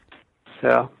 Right.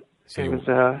 So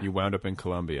you wound up in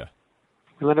Columbia.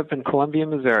 We went up in Columbia,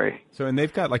 Missouri. So, and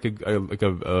they've got like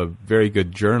a very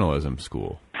good journalism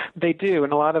school. They do,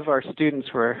 and a lot of our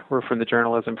students were from the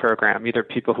journalism program, either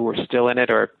people who were still in it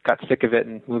or got sick of it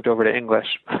and moved over to English.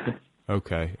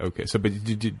 Okay. So, but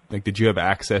did you have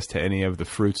access to any of the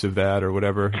fruits of that or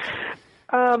whatever?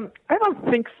 I don't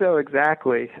think so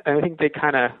exactly. I think they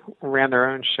kind of ran their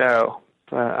own show,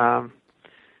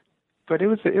 but it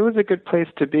was a good place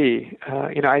to be.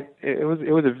 It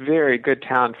was a very good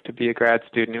town to be a grad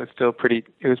student. It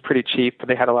was pretty cheap, but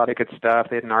they had a lot of good stuff.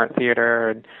 They had an art theater,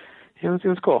 and it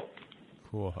was cool.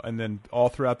 Cool. And then all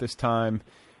throughout this time,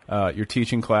 you're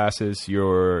teaching classes,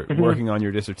 you're working on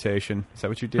your dissertation. Is that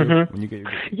what you do when you get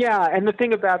your? Yeah, and the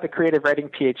thing about the creative writing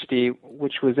PhD,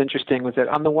 which was interesting, was that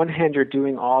on the one hand, you're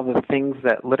doing all the things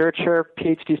that literature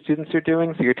PhD students are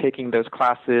doing. So you're taking those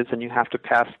classes, and you have to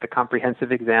pass the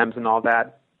comprehensive exams and all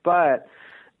that. But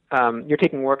you're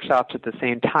taking workshops at the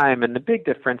same time, and the big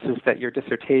difference is that your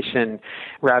dissertation,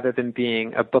 rather than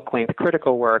being a book-length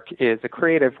critical work, is a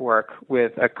creative work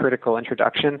with a critical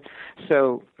introduction.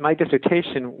 So my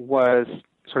dissertation was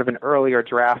sort of an earlier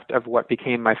draft of what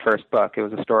became my first book. It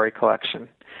was a story collection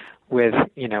with,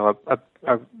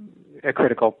 a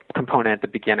critical component at the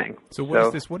beginning. So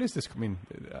what is this? I mean,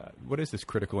 what is this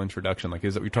critical introduction? Like,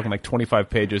 is it, you're talking like 25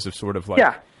 pages of sort of like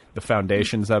the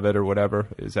foundations of it or whatever?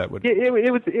 Is that what? It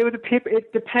was a paper.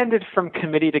 It depended from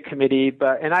committee to committee,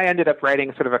 and I ended up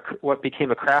writing sort of what became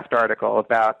a craft article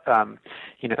about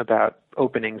about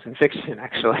openings in fiction,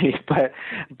 actually. But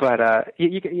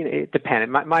it depended.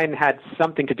 Mine had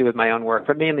something to do with my own work,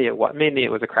 but mainly it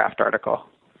was a craft article.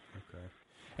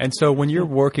 And so when you're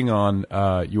working on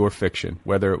your fiction,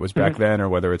 whether it was back then or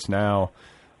whether it's now,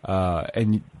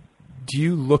 and do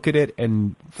you look at it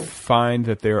and find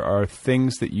that there are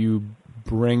things that you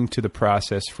bring to the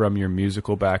process from your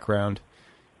musical background?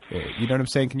 You know what I'm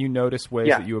saying? Can you notice ways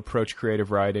that you approach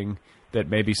creative writing that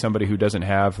maybe somebody who doesn't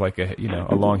have like a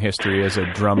long history as a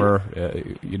drummer,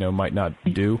 might not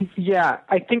do? Yeah,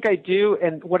 I think I do.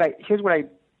 And what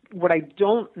I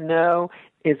don't know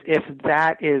is if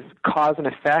that is cause and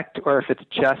effect, or if it's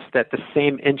just that the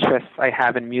same interests I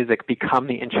have in music become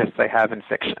the interests I have in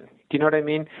fiction. Do you know what I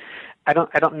mean? I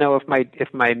don't know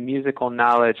if my musical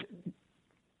knowledge,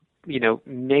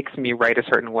 makes me write a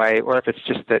certain way, or if it's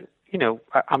just that,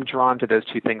 I'm drawn to those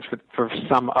two things for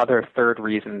some other third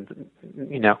reason,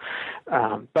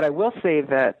 But I will say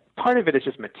that part of it is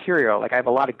just material. Like, I have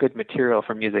a lot of good material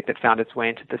for music that found its way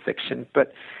into the fiction,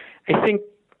 but I think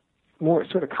more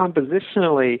sort of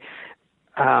compositionally,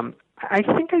 I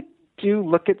think I do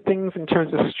look at things in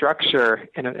terms of structure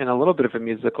in a little bit of a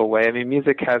musical way. I mean,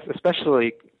 music has,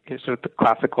 especially sort of the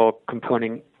classical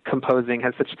composing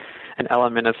has such an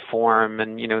element of form,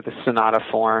 and the sonata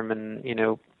form, and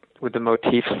with the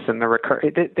motifs and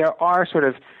the there are sort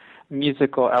of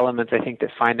musical elements, I think, that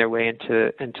find their way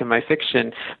into my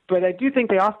fiction. But I do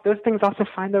think those things also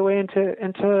find their way into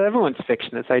everyone's fiction.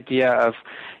 This idea of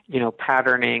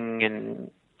patterning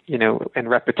and and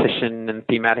repetition and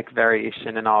thematic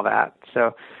variation and all that.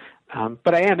 So,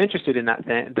 but I am interested in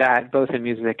that both in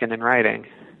music and in writing.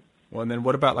 Well, and then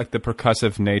what about like the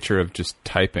percussive nature of just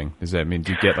typing? Does that mean,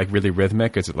 do you get like really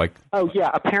rhythmic? Is it like? Oh yeah,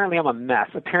 apparently I'm a mess.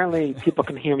 Apparently people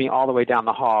can hear me all the way down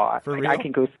the hall. For real? I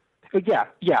can go.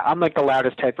 Yeah, I'm like the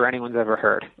loudest typer anyone's ever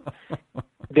heard.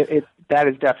 That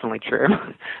is definitely true.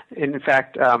 In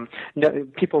fact,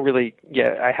 people really,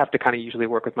 I have to kind of usually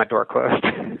work with my door closed.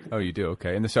 Oh, you do?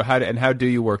 Okay. And so how do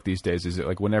you work these days? Is it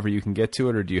like whenever you can get to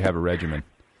it, or do you have a regimen?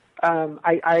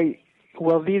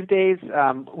 Well, these days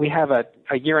we have a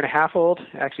year and a half old,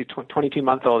 actually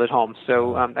 22-month-old at home.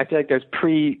 So I feel like there's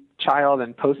pre-child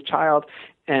and post-child.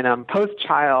 And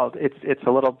post-child, it's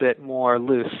a little bit more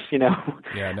loose,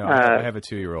 Yeah, no, I have a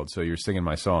 2-year-old, so you're singing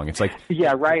my song. It's like...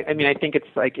 Yeah, right. I mean, I think it's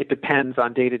like it depends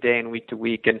on day to day and week to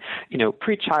week. And,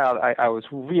 pre-child, I was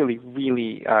really,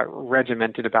 really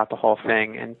regimented about the whole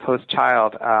thing. And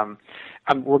post-child,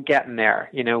 we're getting there.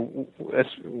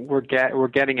 We're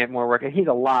getting it more work. And he's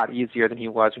a lot easier than he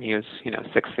was when he was,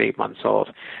 6 to 8 months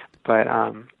old. But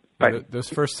those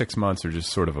first 6 months are just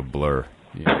sort of a blur.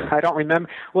 Yeah. I don't remember.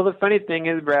 Well, the funny thing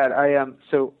is, Brad,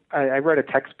 I wrote a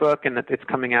textbook, and it's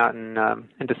coming out in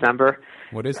December.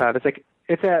 What is it?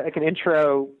 It's like an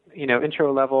intro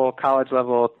level, college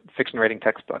level fiction writing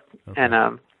textbook. Okay.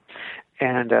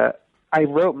 And I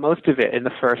wrote most of it in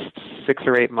the first 6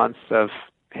 or 8 months of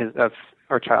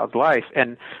our child's life,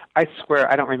 and I swear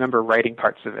I don't remember writing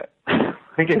parts of it.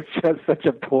 Like, it's just such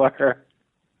a blur.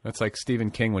 That's like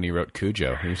Stephen King when he wrote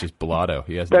Cujo. He was just blotto.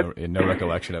 He has no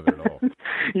recollection of it at all.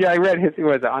 Yeah, I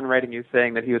read on writing. He was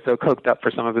saying that he was so coked up for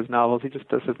some of his novels, he just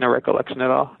has no recollection at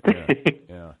all.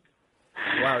 Yeah.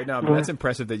 Wow, no, I mean, that's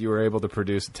impressive that you were able to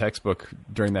produce a textbook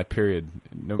during that period.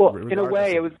 Well, in a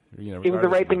way, it was the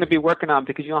right thing to be working on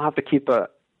because you don't have to keep a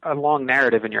long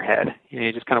narrative in your head.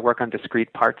 You just kind of work on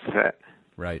discrete parts of it.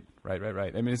 Right.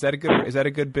 I mean, is that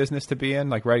a good business to be in,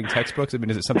 like writing textbooks? I mean,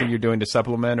 is it something you're doing to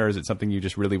supplement, or is it something you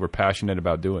just really were passionate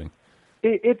about doing?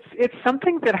 It's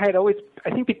something that I had always,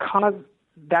 I think because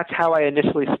that's how I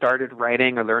initially started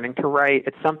writing or learning to write.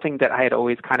 It's something that I had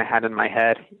always kind of had in my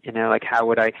head, like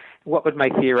what would my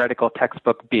theoretical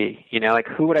textbook be? Like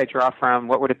who would I draw from?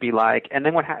 What would it be like? And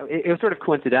then it was sort of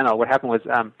coincidental. What happened was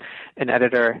an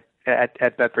editor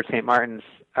at Bedford St. Martin's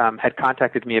had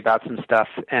contacted me about some stuff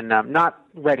and not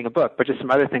writing a book, but just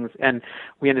some other things. And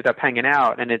we ended up hanging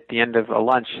out. And at the end of a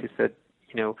lunch, he said,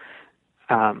 do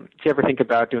you ever think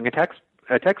about doing a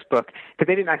textbook? Because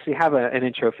they didn't actually have an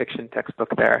intro fiction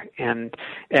textbook there. And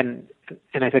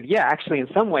I said, yeah, actually, in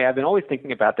some way, I've been always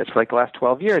thinking about this for like the last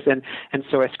 12 years. And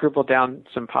so I scribbled down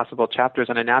some possible chapters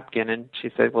on a napkin. And she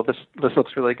said, well, this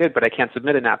looks really good, but I can't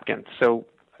submit a napkin. So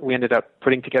we ended up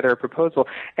putting together a proposal.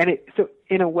 And so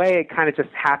in a way, it kind of just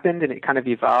happened and it kind of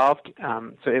evolved.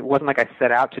 So it wasn't like I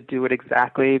set out to do it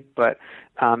exactly, but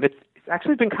it's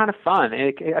actually been kind of fun.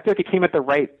 I feel like it came at the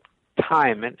right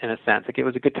time in a sense. Like it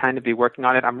was a good time to be working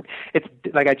on it. It's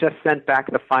like I just sent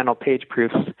back the final page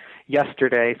proofs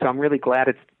yesterday, so I'm really glad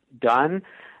it's done.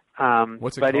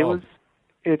 What's it called?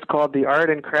 It's called The Art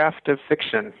and Craft of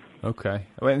Fiction. Okay.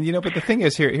 Well, but the thing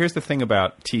is, here's the thing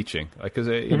about teaching, like, because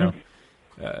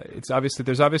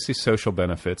there's obviously social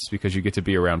benefits because you get to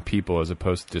be around people as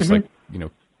opposed to just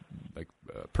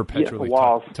perpetually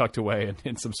tucked away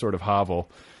in some sort of hovel.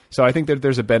 So I think that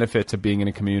there's a benefit to being in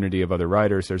a community of other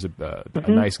writers. There's a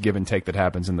nice give and take that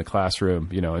happens in the classroom,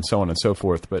 and so on and so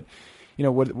forth. But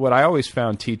what I always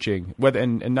found teaching,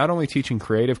 and not only teaching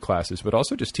creative classes, but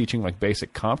also just teaching like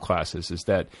basic comp classes, is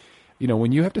that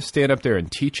when you have to stand up there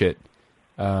and teach it,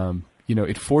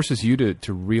 it forces you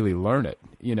to really learn it.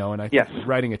 And I think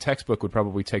writing a textbook would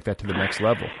probably take that to the next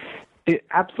level.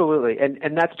 Absolutely,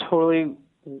 and that's totally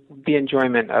the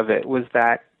enjoyment of it. Was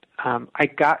that I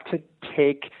got to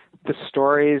take the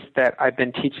stories that I've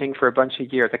been teaching for a bunch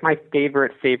of years, like my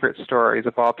favorite stories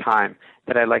of all time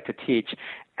that I like to teach,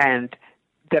 and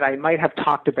that I might have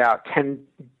talked about 10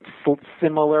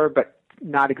 similar but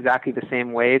not exactly the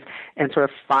same ways, and sort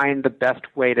of find the best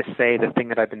way to say the thing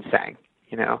that I've been saying,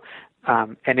 and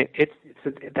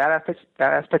that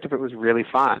aspect of it was really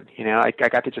fun. I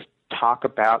got to just talk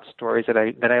about stories that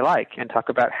I like and talk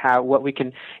about what we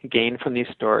can gain from these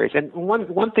stories. And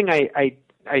one thing I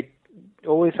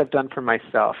always have done for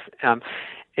myself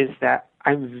is that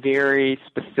I'm very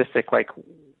specific. Like,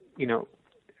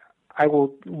 I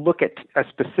will look at a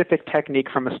specific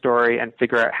technique from a story and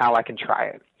figure out how I can try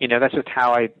it. That's just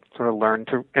how I sort of learn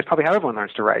to. It's probably how everyone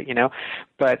learns to write.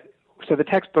 But so the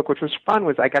textbook, which was fun,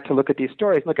 was I got to look at these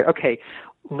stories and look at, okay,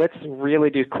 let's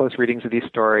really do close readings of these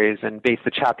stories and base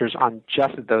the chapters on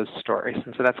just those stories.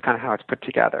 And so that's kind of how it's put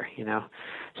together,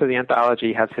 So the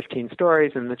anthology has 15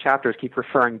 stories, and the chapters keep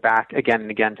referring back again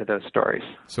and again to those stories.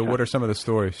 So what are some of the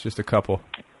stories? Just a couple.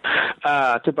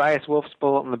 Tobias Wolff's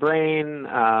Bullet in the Brain,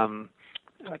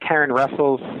 Karen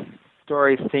Russell's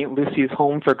story, St. Lucy's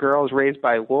Home for Girls Raised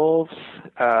by Wolves,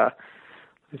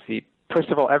 let's see,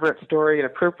 Percival Everett's story, An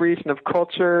Appropriation of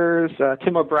Cultures,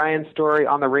 Tim O'Brien's story,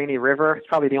 On the Rainy River. It's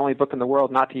probably the only book in the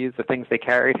world not to use the things they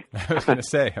carried. I was going to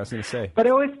say. But I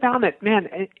always found that, man,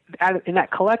 in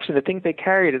that collection, the things they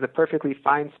carried is a perfectly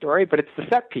fine story, but it's the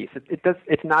set piece.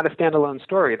 It's not a standalone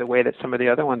story the way that some of the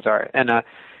other ones are.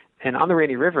 And On the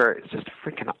Rainy River is just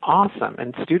freaking awesome,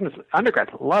 and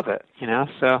undergrads love it,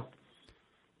 so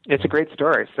it's a great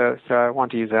story. So I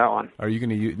want to use that one. Are you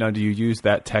going to use, now? Do you use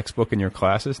that textbook in your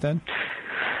classes then?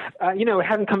 It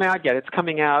hasn't come out yet. It's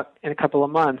coming out in a couple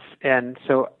of months, and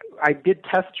so I did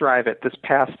test drive it this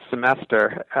past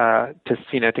semester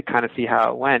to kind of see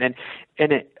how it went,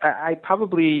 I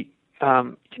probably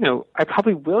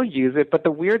will use it. But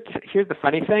here's the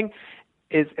funny thing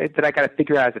is that I got to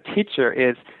figure out as a teacher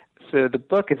is, so the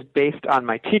book is based on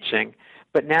my teaching,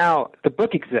 but now the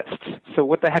book exists. So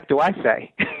what the heck do I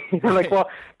say?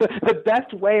 The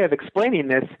best way of explaining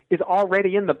this is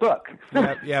already in the book.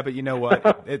 yeah, but you know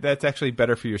what? That's actually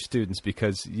better for your students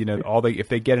because, if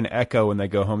they get an echo when they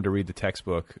go home to read the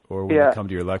textbook or when they come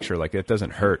to your lecture, like it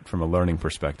doesn't hurt from a learning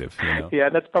perspective. Yeah,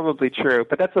 that's probably true.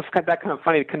 But that's that kind of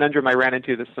funny conundrum I ran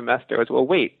into this semester was, well,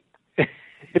 wait.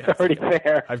 It's already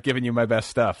there. I've given you my best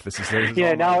stuff. This is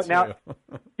now.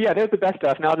 Yeah, there's the best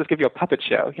stuff. Now I'll just give you a puppet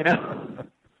show.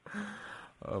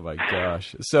 Oh my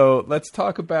gosh! So let's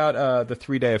talk about the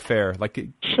 3-day affair. Like,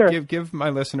 sure. Give my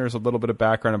listeners a little bit of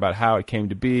background about how it came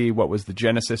to be. What was the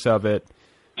genesis of it?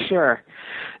 Sure.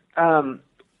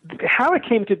 How it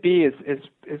came to be is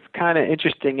kind of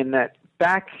interesting in that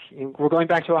we're going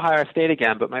back to Ohio State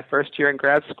again, but my first year in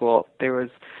grad school, there was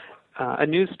a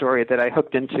news story that I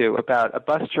hooked into about a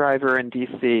bus driver in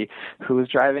D.C. who was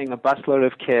driving a busload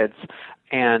of kids,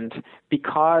 and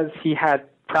because he had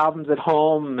problems at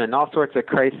home and all sorts of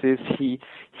crises, he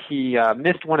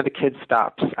missed one of the kids'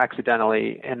 stops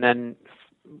accidentally, and then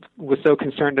was so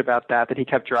concerned about that he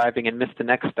kept driving and missed the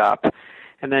next stop.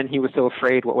 And then he was so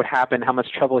afraid what would happen, how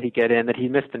much trouble he'd get in, that he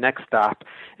missed the next stop.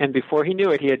 And before he knew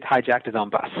it, he had hijacked his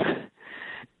own bus.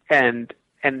 And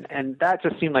that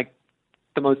just seemed like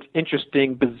the most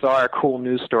interesting, bizarre, cool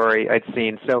news story I'd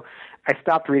seen. So I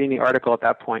stopped reading the article at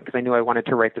that point because I knew I wanted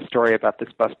to write the story about this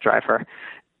bus driver.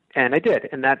 And I did,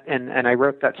 and I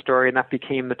wrote that story, and that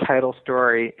became the title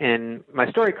story in my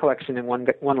story collection in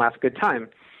One Last Good Time.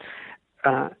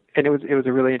 And it was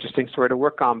a really interesting story to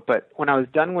work on. But when I was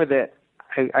done with it,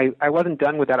 I wasn't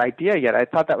done with that idea yet. I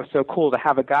thought that was so cool to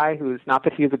have a guy who's not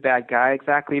that he was a bad guy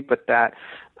exactly, but that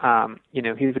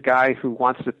he's a guy who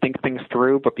wants to think things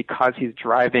through, but because he's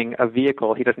driving a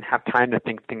vehicle, he doesn't have time to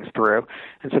think things through.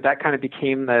 And so that kind of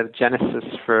became the genesis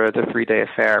for the 3-day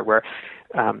affair, where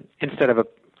instead of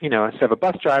a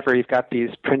bus driver, you've got these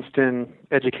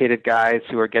Princeton-educated guys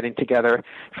who are getting together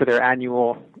for their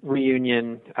annual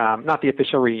reunion, not the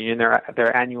official reunion,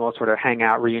 their annual sort of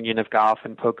hangout reunion of golf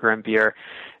and poker and beer.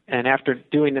 And after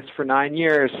doing this for 9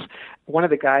 years, one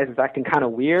of the guys is acting kind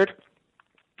of weird,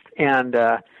 and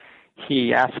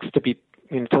he asks to be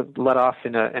to let off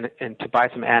and to buy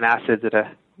some antacids at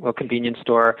a convenience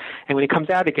store. And when he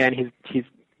comes out again, he's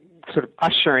sort of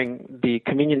ushering the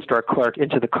convenience store clerk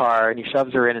into the car, and he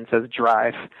shoves her in and says,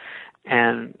 "Drive."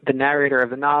 And the narrator of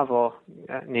the novel,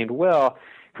 named Will,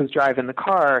 who's driving the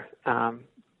car,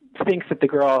 thinks that the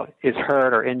girl is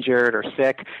hurt or injured or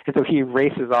sick, and so he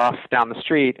races off down the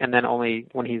street, and then only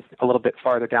when he's a little bit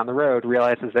farther down the road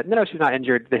realizes that, no, she's not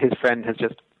injured, that his friend has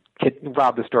just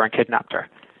robbed the store and kidnapped her.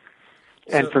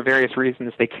 And for various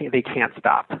reasons, they can't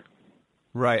stop.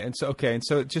 Right, and so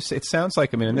it sounds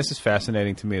like, and this is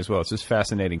fascinating to me as well. It's this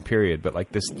fascinating period, but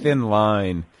like this thin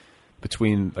line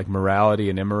between like morality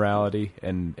and immorality,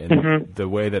 and the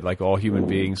way that like all human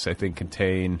beings, I think,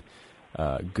 contain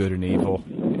good and evil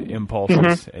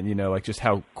impulses, and like just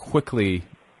how quickly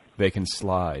they can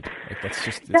slide. Like that's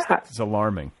just it's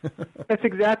alarming. That's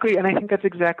exactly, and I think that's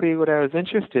exactly what I was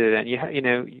interested in. You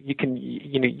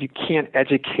can't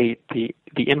educate the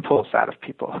impulse out of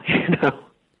people.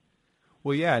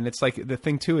 Well, yeah, and it's like the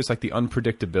thing too is like the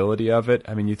unpredictability of it.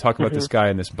 I mean, you talk about this guy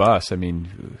in this bus. I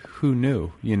mean, who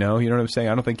knew? You know what I'm saying?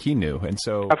 I don't think he knew, and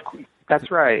so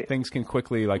that's right. Things can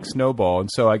quickly like snowball, and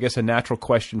so I guess a natural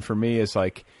question for me is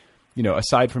like,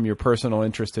 aside from your personal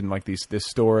interest in like this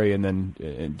story, and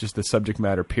then just the subject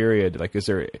matter period, like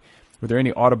were there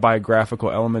any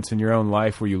autobiographical elements in your own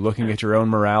life where you're looking at your own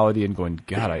morality and going,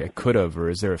 God, I could have,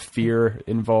 or is there a fear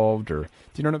involved, or do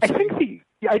you know what I'm saying?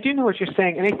 I do know what you're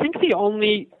saying, and I think the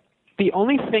only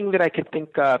thing that I could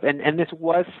think of, and this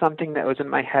was something that was in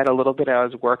my head a little bit as I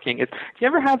was working, is, do you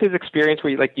ever have this experience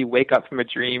where you wake up from a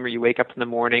dream, or you wake up in the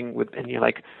morning and you're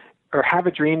like, or have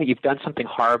a dream that you've done something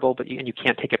horrible, but you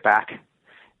can't take it back?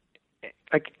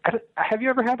 Like, have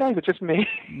you ever had that? Is it just me?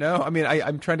 No, I mean,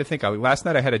 I'm trying to think. Last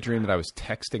night I had a dream that I was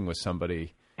texting with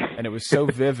somebody, and it was so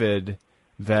vivid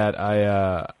that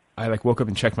I like woke up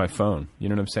and checked my phone. You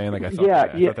know what I'm saying? Like I thought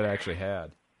that I actually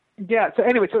had. Yeah. So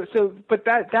anyway, but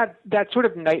that sort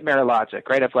of nightmare logic,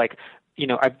 right? Of like,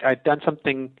 I've done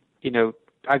something,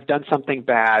 I've done something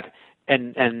bad,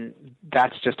 and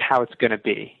that's just how it's going to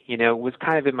be. Was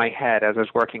kind of in my head as I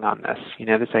was working on this.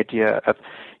 This idea of,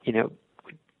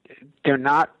 they're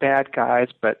not bad guys,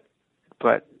 but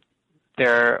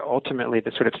they're ultimately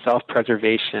the sort of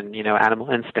self-preservation. Animal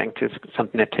instinct is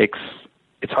something that takes.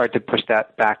 It's hard to push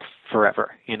that back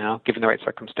forever, given the right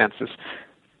circumstances.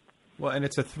 Well, and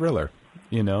it's a thriller,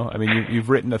 I mean, you've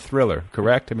written a thriller,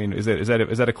 correct? I mean, is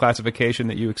that a classification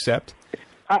that you accept?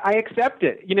 I accept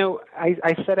it.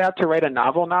 I set out to write a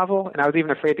novel, and I was even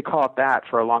afraid to call it that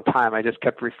for a long time. I just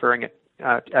kept referring it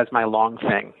as my long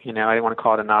thing. I didn't want to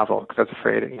call it a novel because I was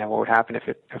afraid, what would happen if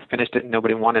I finished it and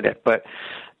nobody wanted it. But,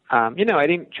 I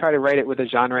didn't try to write it with a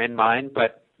genre in mind,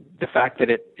 but the fact that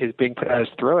it is being put out as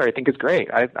thriller, I think is great.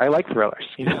 I like thrillers,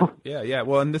 Yeah.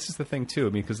 Well, and this is the thing too. I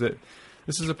mean, because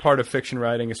this is a part of fiction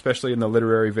writing, especially in the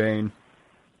literary vein,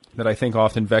 that I think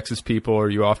often vexes people, or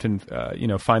you often,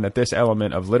 find that this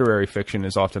element of literary fiction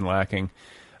is often lacking,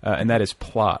 and that is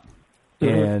plot.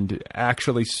 Mm-hmm. And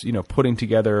actually, putting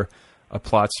together a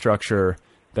plot structure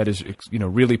that is,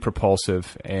 really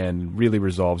propulsive and really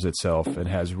resolves itself and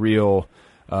has real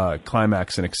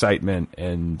climax and excitement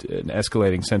and an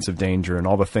escalating sense of danger and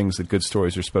all the things that good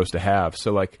stories are supposed to have.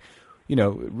 So, like, you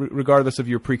know, regardless of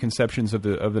your preconceptions of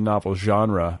the novel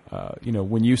genre, you know,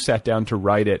 when you sat down to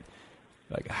write it,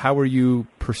 like, how are you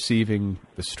perceiving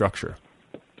the structure?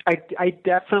 I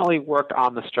definitely worked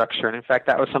on the structure, and in fact,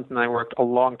 that was something I worked a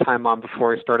long time on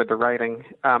before I started the writing.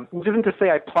 Which isn't to say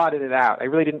I plotted it out. I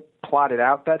really didn't plot it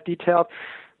out that detailed,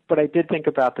 but I did think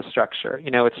about the structure.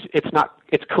 You know, it's not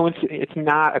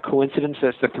a coincidence that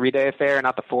it's the 3-day affair,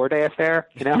 not the 4-day affair.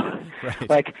 You know, Right.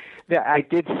 Like I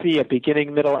did see a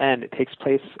beginning, middle, end. It takes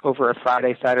place over a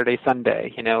Friday, Saturday,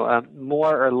 Sunday. You know,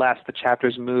 more or less, the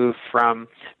chapters move from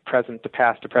present to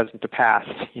past to present to past.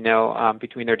 You know,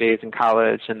 between their days in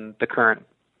college and the current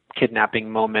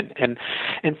kidnapping moment, and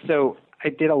so I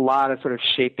did a lot of sort of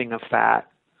shaping of that.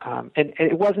 And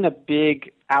it wasn't a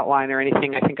big outline or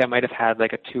anything. I think I might have had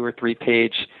like a 2 or 3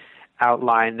 page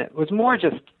outline that was more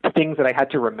just things that I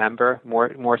had to remember,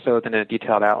 more so than a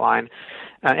detailed outline.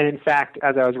 And in fact,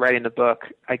 as I was writing the book,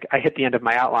 I hit the end of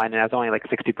my outline and I was only like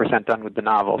 60% done with the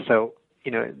novel. So,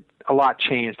 you know, a lot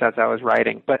changed as I was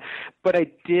writing. But I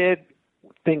did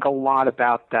think a lot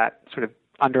about that sort of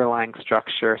underlying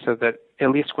structure, so that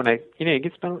at least when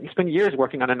you spend years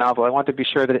working on a novel, I want to be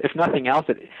sure that if nothing else,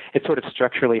 it's sort of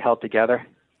structurally held together.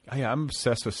 Oh, yeah, I'm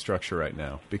obsessed with structure right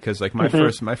now because, like, my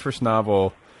first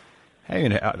novel. Hey, you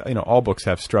know, all books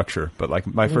have structure, but like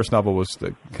my first novel was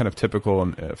the kind of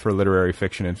typical for literary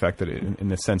fiction. In fact, that in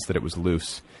the sense that it was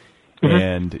loose.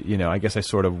 And, you know, I guess I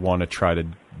sort of want to try to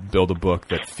build a book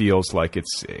that feels like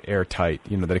it's airtight,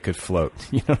 you know, that it could float.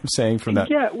 You know what I'm saying? From that.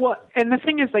 Yeah, well, and the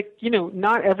thing is, like, you know,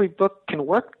 not every book can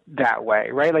work that way,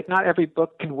 right? Like, not every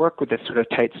book can work with this sort of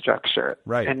tight structure.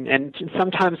 Right. And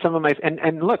sometimes some of my,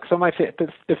 and look, some of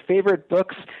the favorite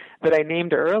books that I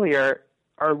named earlier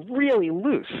are really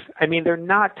loose. I mean, they're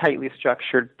not tightly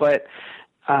structured, but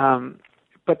yet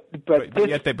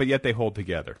they hold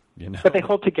together, you know. But they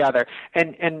hold together,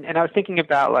 and I was thinking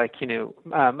about, like, you know,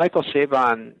 Michael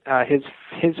Chabon, his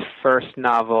first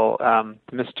novel, The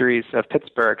Mysteries of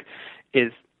Pittsburgh,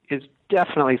 is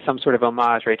definitely some sort of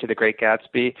homage, right, to The Great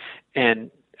Gatsby, and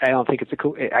I don't think it's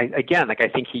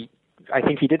I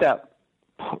think he did that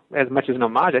as much as an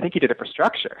homage. I think he did it for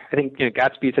structure. I think, you know,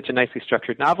 Gatsby is such a nicely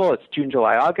structured novel. It's June,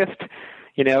 July, August.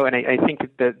 You know, and I think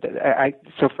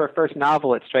so for a first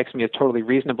novel, it strikes me as totally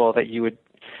reasonable that you would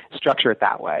structure it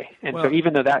that way. And so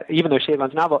even though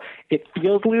Chabon's novel, it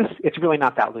feels loose, it's really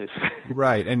not that loose.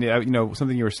 Right. And, you know,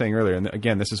 something you were saying earlier, and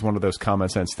again, this is one of those common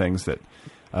sense things that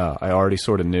I already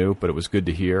sort of knew, but it was good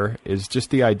to hear, is just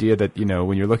the idea that, you know,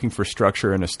 when you're looking for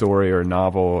structure in a story or a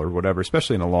novel or whatever,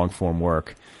 especially in a long form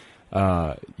work,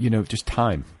 you know, just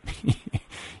time.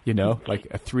 You know, like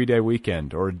a 3-day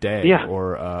weekend or a day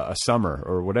or a summer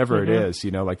or whatever it is,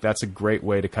 you know, like that's a great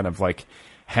way to kind of like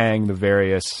hang the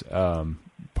various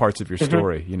parts of your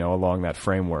story, you know, along that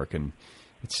framework. And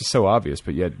it's just so obvious,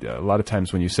 but yet a lot of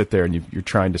times when you sit there and you're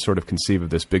trying to sort of conceive of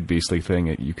this big beastly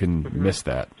thing, you can miss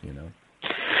that, you know.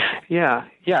 Yeah,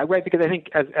 right, because I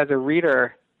think as a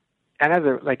reader, and as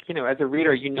a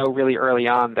reader, you know really early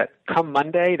on that come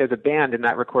Monday, there's a band in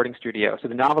that recording studio, so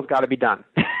the novel's got to be done.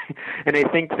 And I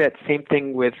think that same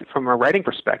thing from a writing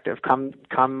perspective. Come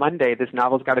Monday, this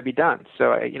novel's got to be done.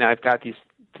 So, you know, I've got these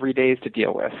 3 days to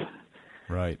deal with.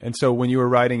 Right. And so when you were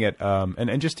writing it,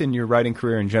 and just in your writing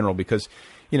career in general, because,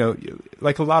 you know,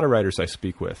 like a lot of writers I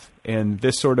speak with, and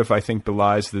this sort of, I think,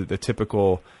 belies the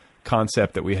typical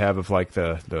concept that we have of like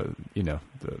the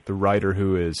writer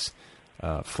who is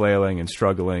flailing and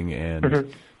struggling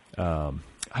and,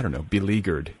 I don't know,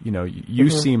 beleaguered. You know, you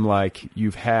seem like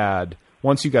you've had,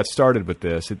 once you got started with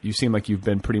this, you seem like you've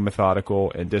been pretty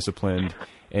methodical and disciplined,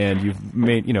 and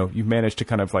you've managed to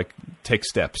kind of like take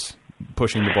steps,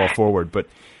 pushing the ball forward. But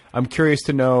I'm curious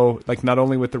to know, like, not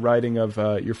only with the writing of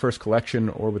your first collection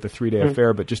or with the 3-day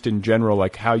affair, but just in general,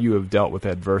 like how you have dealt with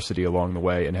adversity along the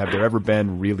way. And have there ever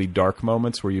been really dark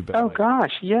moments where you've been? Oh,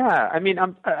 gosh, yeah. I mean,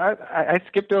 I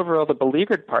skipped over all the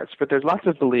beleaguered parts, but there's lots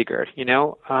of beleaguered, you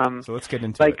know. So let's get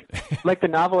into it. Like the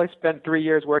novel I spent 3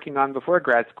 years working on before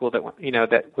grad school that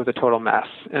was a total mess.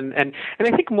 And I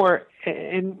think more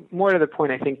to the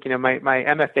point, I think, you know, my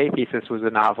MFA thesis was a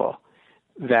novel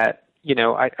that, you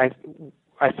know,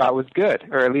 I thought was good,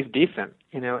 or at least decent,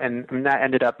 you know, and that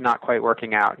ended up not quite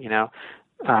working out, you know,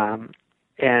 and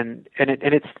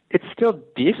it's still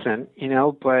decent, you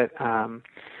know, but I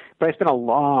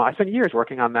spent years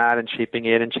working on that and shaping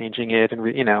it and changing it, and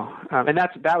and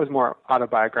that was more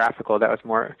autobiographical. That was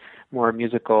more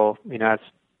musical, you know.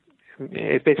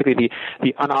 It's basically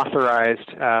the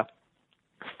unauthorized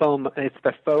it's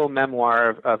the faux memoir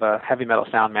of a heavy metal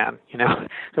sound man,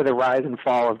 so the rise and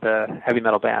fall of the heavy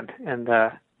metal band. And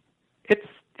it's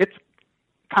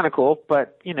kind of cool,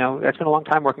 but, it's been a long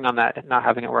time working on that and not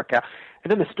having it work out.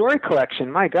 And then the story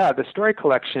collection, my God, the story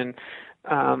collection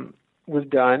was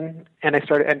done, and I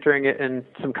started entering it in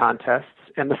some contests.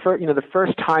 And the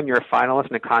first time you're a finalist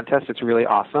in a contest, it's really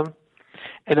awesome.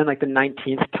 And then, like, the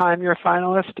 19th time you're a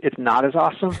finalist, it's not as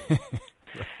awesome. Right.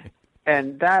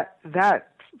 And that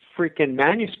freaking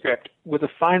manuscript was a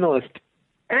finalist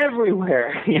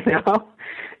everywhere,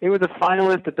 It was a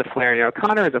finalist at the Flannery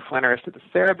O'Connor, it was a finalist at the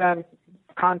Sarabande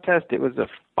contest, it was a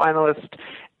finalist.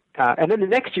 And then the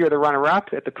next year, the runner-up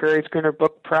at the Prairie Schooner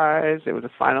Book Prize, it was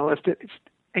a finalist.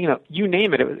 You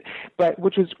name it.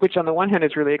 Which on the one hand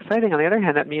is really exciting. On the other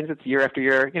hand, that means it's year after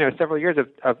year, several years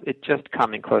of it just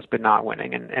coming close but not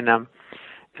winning. And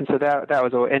so that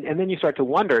was, and then you start to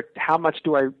wonder, how much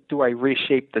do I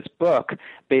reshape this book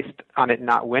based on it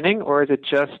not winning, or is it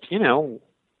just,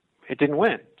 it didn't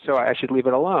win, so I should leave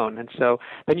it alone? And so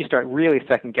then you start really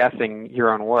second guessing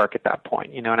your own work at that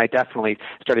point, and I definitely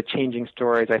started changing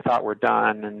stories I thought were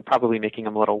done and probably making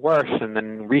them a little worse, and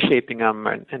then reshaping them,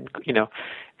 and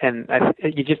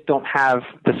you just don't have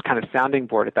this kind of sounding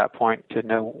board at that point to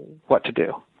know what to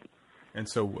do. And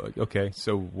so, okay,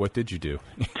 so what did you do?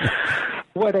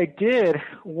 What I did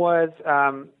was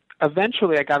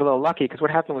eventually I got a little lucky, because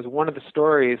what happened was one of the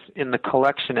stories in the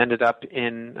collection ended up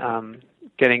in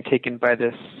getting taken by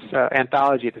this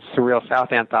anthology, the Surreal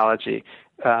South anthology,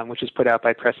 which is put out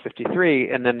by Press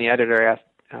 53. And then the editor asked,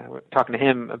 talking to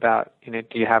him about, do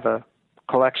you have a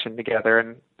collection together?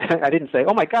 And I didn't say,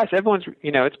 oh my gosh, everyone's,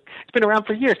 it's been around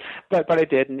for years, but I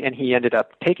did, and he ended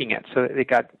up taking it. So it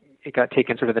got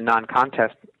taken sort of the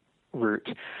non-contest route.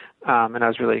 And I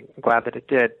was really glad that it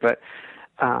did. But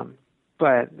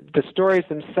the stories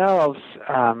themselves,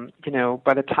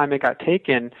 by the time it got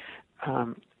taken,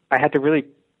 I had to really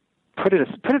put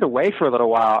it away for a little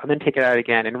while, and then take it out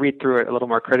again and read through it a little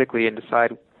more critically and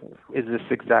decide, is this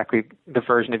exactly the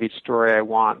version of each story I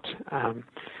want? And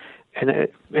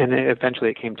eventually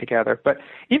it came together. But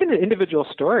even the individual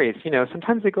stories,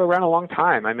 sometimes they go around a long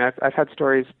time. I mean, I've had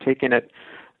stories taken at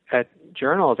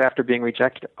journals after being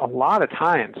rejected a lot of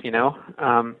times,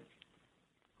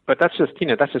 but that's just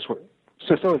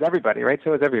so is everybody, right?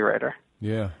 So is every writer.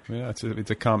 Yeah,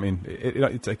 it's a common.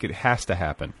 It's like it has to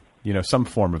happen. Some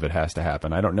form of it has to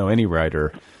happen. I don't know any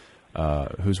writer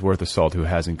who's worth a salt who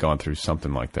hasn't gone through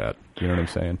something like that. You know what I'm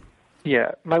saying?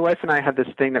 Yeah, my wife and I had this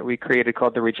thing that we created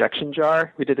called the rejection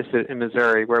jar. We did this in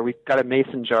Missouri, where we got a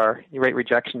mason jar. You write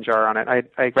rejection jar on it.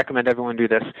 I recommend everyone do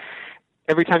this.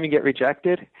 Every time you get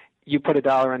rejected, you put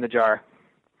 $1 in the jar.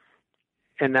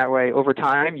 And that way, over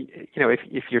time,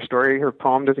 if your story or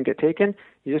poem doesn't get taken,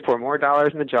 you just pour more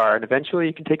dollars in the jar, and eventually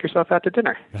you can take yourself out to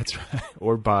dinner. That's right.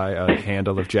 Or buy a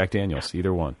handle of Jack Daniels,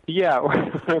 either one. Yeah, or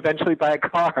eventually buy a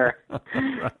car.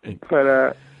 Right.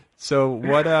 But so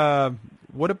what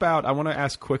about, I want to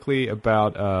ask quickly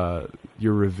about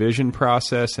your revision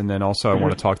process, and then also I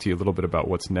want to talk to you a little bit about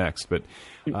what's next. But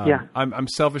I'm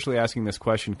selfishly asking this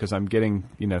question because I'm getting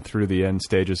through the end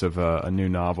stages of a new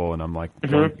novel, and I'm like,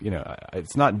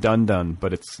 it's not done,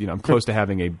 but it's I'm close to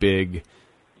having a big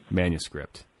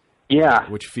manuscript. Yeah,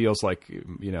 which feels like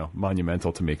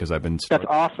monumental to me because I've been. That's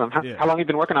awesome. How long have you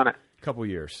been working on it? A couple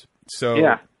years. So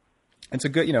yeah. It's a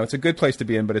good, it's a good place to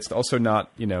be in, but it's also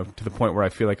not, to the point where I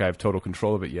feel like I have total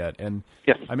control of it yet. And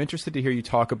yes. I'm interested to hear you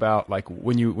talk about, like,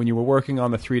 when you were working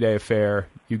on the 3-Day Affair,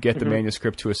 you get the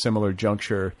manuscript to a similar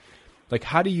juncture. Like,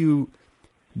 how do you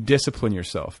discipline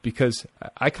yourself? Because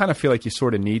I kind of feel like you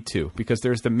sort of need to, because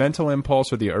there's the mental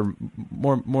impulse, or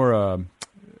more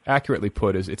accurately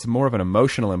put, is it's more of an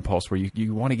emotional impulse where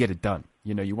you want to get it done.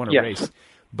 You want to race.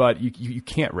 But you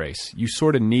can't race. You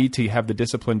sort of need to have the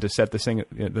discipline to set the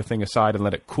thing aside and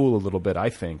let it cool a little bit, I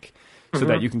think, so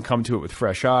that you can come to it with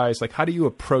fresh eyes. Like, how do you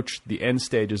approach the end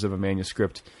stages of a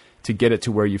manuscript to get it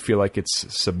to where you feel like it's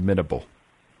submittable?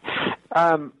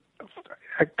 I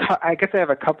guess I have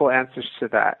a couple answers to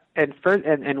that. And first,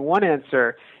 and one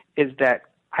answer is that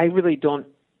I really don't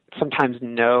sometimes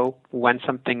know when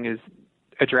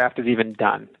a draft is even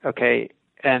done, okay?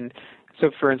 And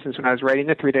so, for instance, when I was writing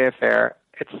the 3-Day Affair,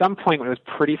 at some point when it was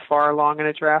pretty far along in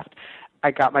a draft, I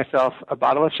got myself a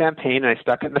bottle of champagne and I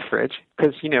stuck it in the fridge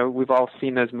because, we've all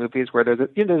seen those movies where there's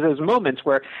those moments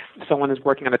where someone is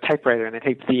working on a typewriter and they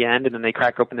tape the end and then they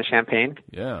crack open the champagne.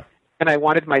 Yeah. And I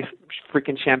wanted my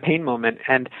freaking champagne moment.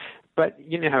 And But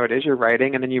you know how it is. You're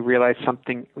writing, and then you realize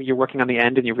something. You're working on the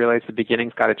end, and you realize the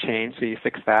beginning's got to change, so you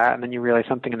fix that. And then you realize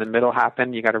something in the middle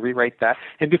happened. You got to rewrite that.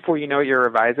 And before you know it, you're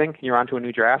revising. You're onto a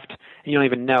new draft, and you don't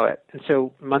even know it. And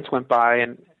so months went by,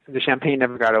 and the champagne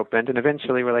never got opened. And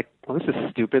eventually, we're like, "Well, this is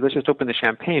stupid. Let's just open the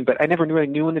champagne." But I never really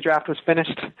knew when the draft was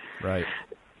finished. Right.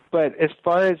 But as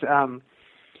far as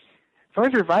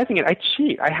revising it, I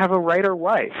cheat. I have a writer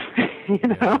wife. You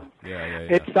know. Yeah.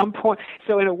 At some point,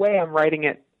 so in a way, I'm writing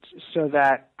it so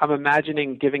that I'm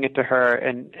imagining giving it to her,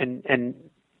 and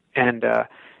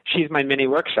she's my mini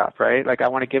workshop, right? Like I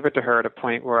want to give it to her at a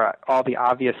point where all the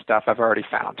obvious stuff I've already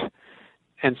found,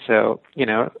 and so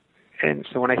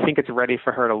when I think it's ready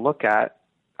for her to look at,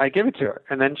 I give it to her,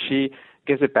 and then she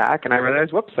gives it back, and I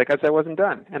realize, whoops, I guess I wasn't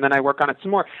done, and then I work on it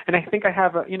some more, and I think I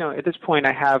have, at this point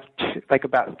I have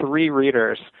about 3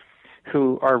 readers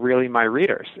who are really my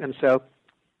readers, and so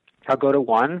I'll go to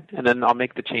one, and then I'll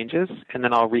make the changes, and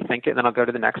then I'll rethink it, and then I'll go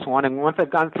to the next one. And once I've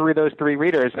gone through those 3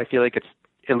 readers, I feel like it's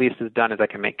at least as done as I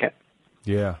can make it.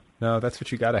 Yeah. No, that's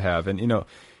what you got to have. And,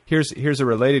 here's a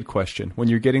related question. When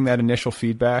you're getting that initial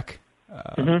feedback,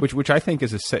 which I think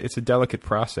is it's a delicate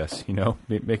process,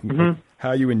 making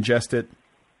how you ingest it,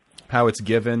 how it's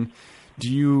given. Do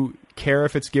you care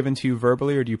if it's given to you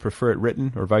verbally, or do you prefer it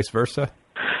written, or vice versa?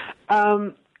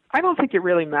 I don't think it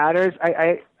really matters.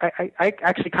 I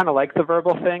actually kind of like the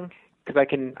verbal thing because I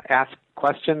can ask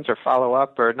questions or follow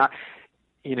up, or not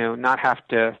have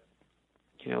to,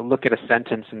 look at a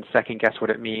sentence and second guess what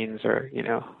it means, or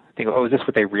think, oh, is this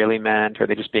what they really meant, or are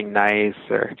they just being nice,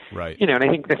 or right. And I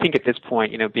think at this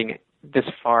point, being this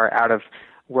far out of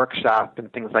workshop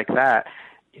and things like that,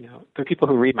 the people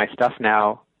who read my stuff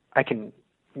now,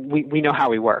 we know how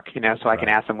we work, so I can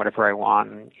ask them whatever I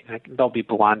want, and they'll be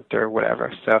blunt or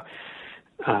whatever. So,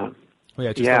 the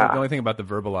only thing about the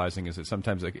verbalizing is that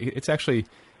sometimes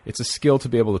it's a skill to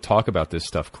be able to talk about this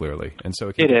stuff clearly, and so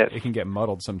it can get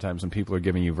muddled sometimes when people are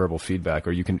giving you verbal feedback,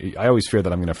 or I always fear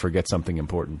that I'm going to forget something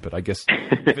important, but I guess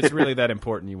if it's really that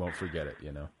important, you won't forget it,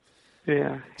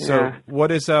 Yeah. So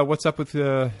what's up with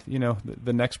the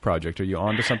next project? Are you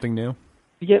on to something new?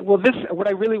 Yeah, well, what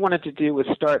I really wanted to do was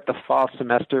start the fall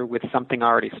semester with something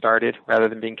already started, rather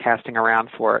than being casting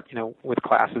around for it, with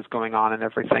classes going on and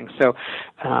everything. So,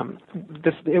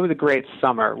 it was a great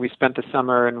summer. We spent the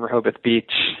summer in Rehoboth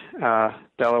Beach,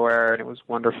 Delaware, and it was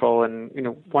wonderful. And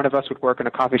one of us would work in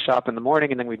a coffee shop in the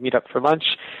morning, and then we'd meet up for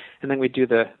lunch, and then we'd do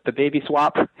the baby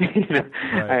swap.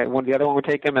 Right. The other one would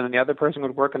take him, and then the other person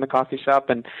would work in the coffee shop,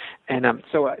 and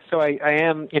so I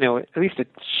am at least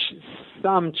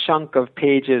some chunk of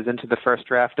pages into the first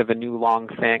draft of a new long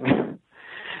thing.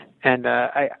 And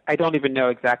I don't even know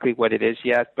exactly what it is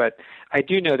yet, but I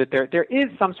do know that there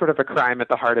is some sort of a crime at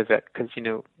the heart of it, because,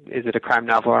 is it a crime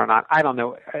novel or not? I don't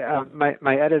know.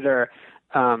 My editor,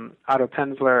 Otto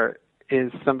Penzler,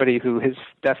 is somebody who his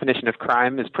definition of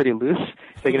crime is pretty loose.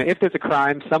 So, if there's a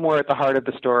crime somewhere at the heart of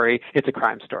the story, it's a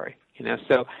crime story.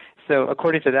 So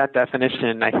according to that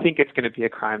definition, I think it's going to be a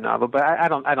crime novel, but I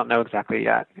don't know exactly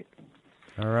yet.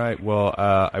 All right. Well,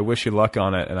 I wish you luck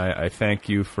on it, and I thank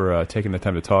you for taking the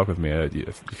time to talk with me.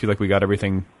 You feel like we got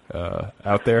everything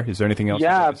out there? Is there anything else you'd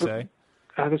like to say?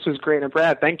 This was great. And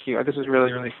Brad, thank you. This was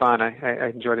really, really fun. I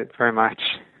enjoyed it very much.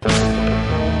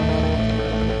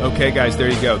 Okay, guys, there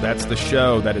you go. That's the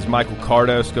show. That is Michael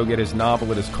Kardos. Go get his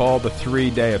novel. It is called The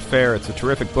 3-Day Affair. It's a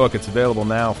terrific book. It's available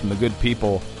now from the good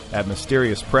people at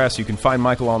Mysterious Press. You can find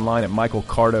Michael online at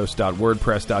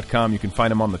michaelkardos.wordpress.com. You can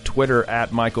find him on the Twitter at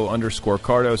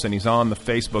Michael_Kardos, and he's on the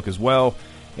Facebook as well.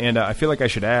 And I feel like I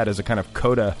should add, as a kind of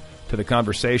coda to the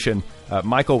conversation,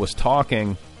 Michael was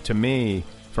talking to me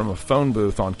from a phone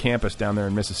booth on campus down there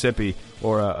in Mississippi,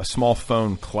 or a small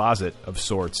phone closet of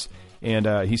sorts. And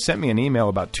he sent me an email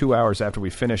about 2 hours after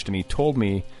we finished, and he told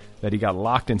me that he got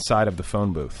locked inside of the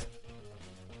phone booth.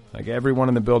 Like, everyone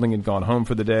in the building had gone home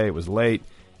for the day. It was late.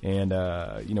 And,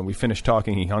 we finished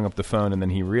talking. He hung up the phone, and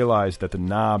then he realized that the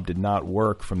knob did not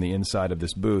work from the inside of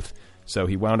this booth. So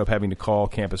he wound up having to call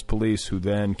campus police, who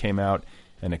then came out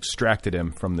and extracted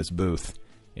him from this booth.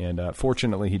 And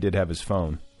fortunately, he did have his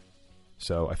phone.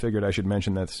 So I figured I should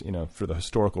mention that, for the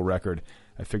historical record.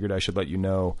 I figured I should let you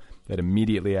know that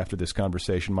immediately after this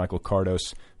conversation, Michael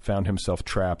Kardos found himself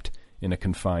trapped in a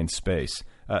confined space.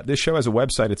 This show has a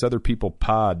website. It's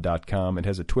otherpeoplepod.com. It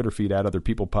has a Twitter feed at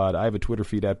otherpeoplepod. I have a Twitter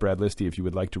feed at Brad Listy if you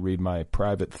would like to read my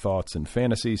private thoughts and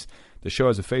fantasies. The show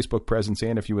has a Facebook presence,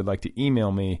 and if you would like to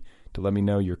email me to let me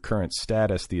know your current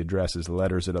status, the address is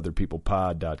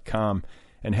letters@otherpeoplepod.com.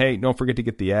 And hey, don't forget to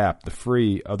get the app, the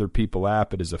free Other People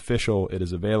app. It is official. It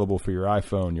is available for your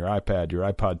iPhone, your iPad, your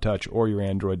iPod Touch, or your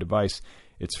Android device.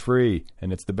 It's free,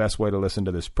 and it's the best way to listen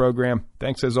to this program.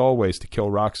 Thanks, as always, to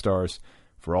Kill Rock Stars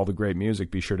for all the great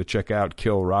music. Be sure to check out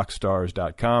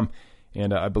killrockstars.com.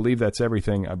 And I believe that's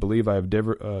everything. I believe I have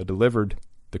delivered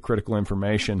the critical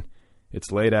information.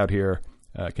 It's laid out here.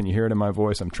 Can you hear it in my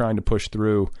voice? I'm trying to push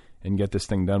through and get this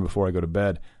thing done before I go to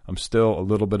bed. I'm still a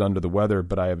little bit under the weather,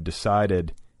 but I have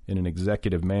decided in an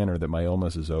executive manner that my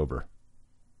illness is over.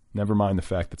 Never mind the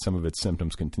fact that some of its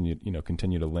symptoms continue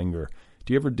to linger.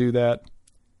 Do you ever do that?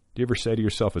 Do you ever say to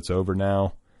yourself, it's over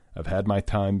now? I've had my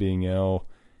time being ill,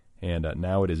 and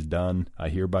now it is done. I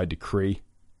hereby decree.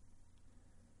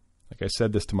 Like I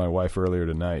said this to my wife earlier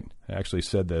tonight. I actually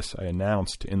said this. I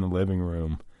announced in the living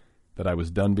room that I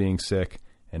was done being sick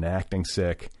and acting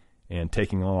sick and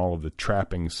taking on all of the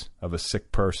trappings of a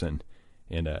sick person.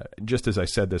 And just as I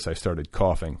said this, I started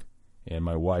coughing, and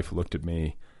my wife looked at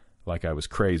me like I was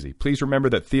crazy. Please remember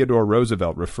that Theodore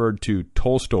Roosevelt referred to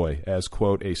Tolstoy as,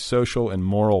 quote, a social and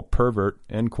moral pervert,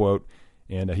 end quote,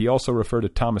 and he also referred to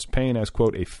Thomas Paine as,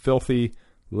 quote, a filthy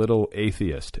little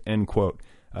atheist, end quote.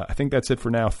 I think that's it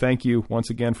for now. Thank you once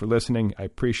again for listening. I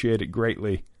appreciate it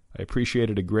greatly. I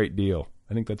appreciate it a great deal.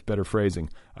 I think that's better phrasing.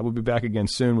 I will be back again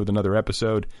soon with another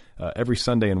episode every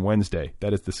Sunday and Wednesday.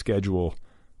 That is the schedule,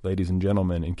 ladies and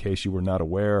gentlemen, in case you were not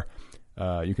aware.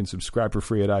 You can subscribe for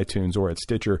free at iTunes or at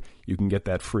Stitcher. You can get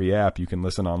that free app. You can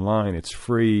listen online. It's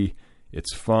free.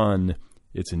 It's fun.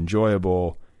 It's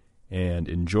enjoyable. And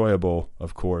enjoyable,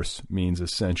 of course, means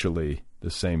essentially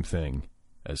the same thing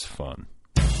as fun.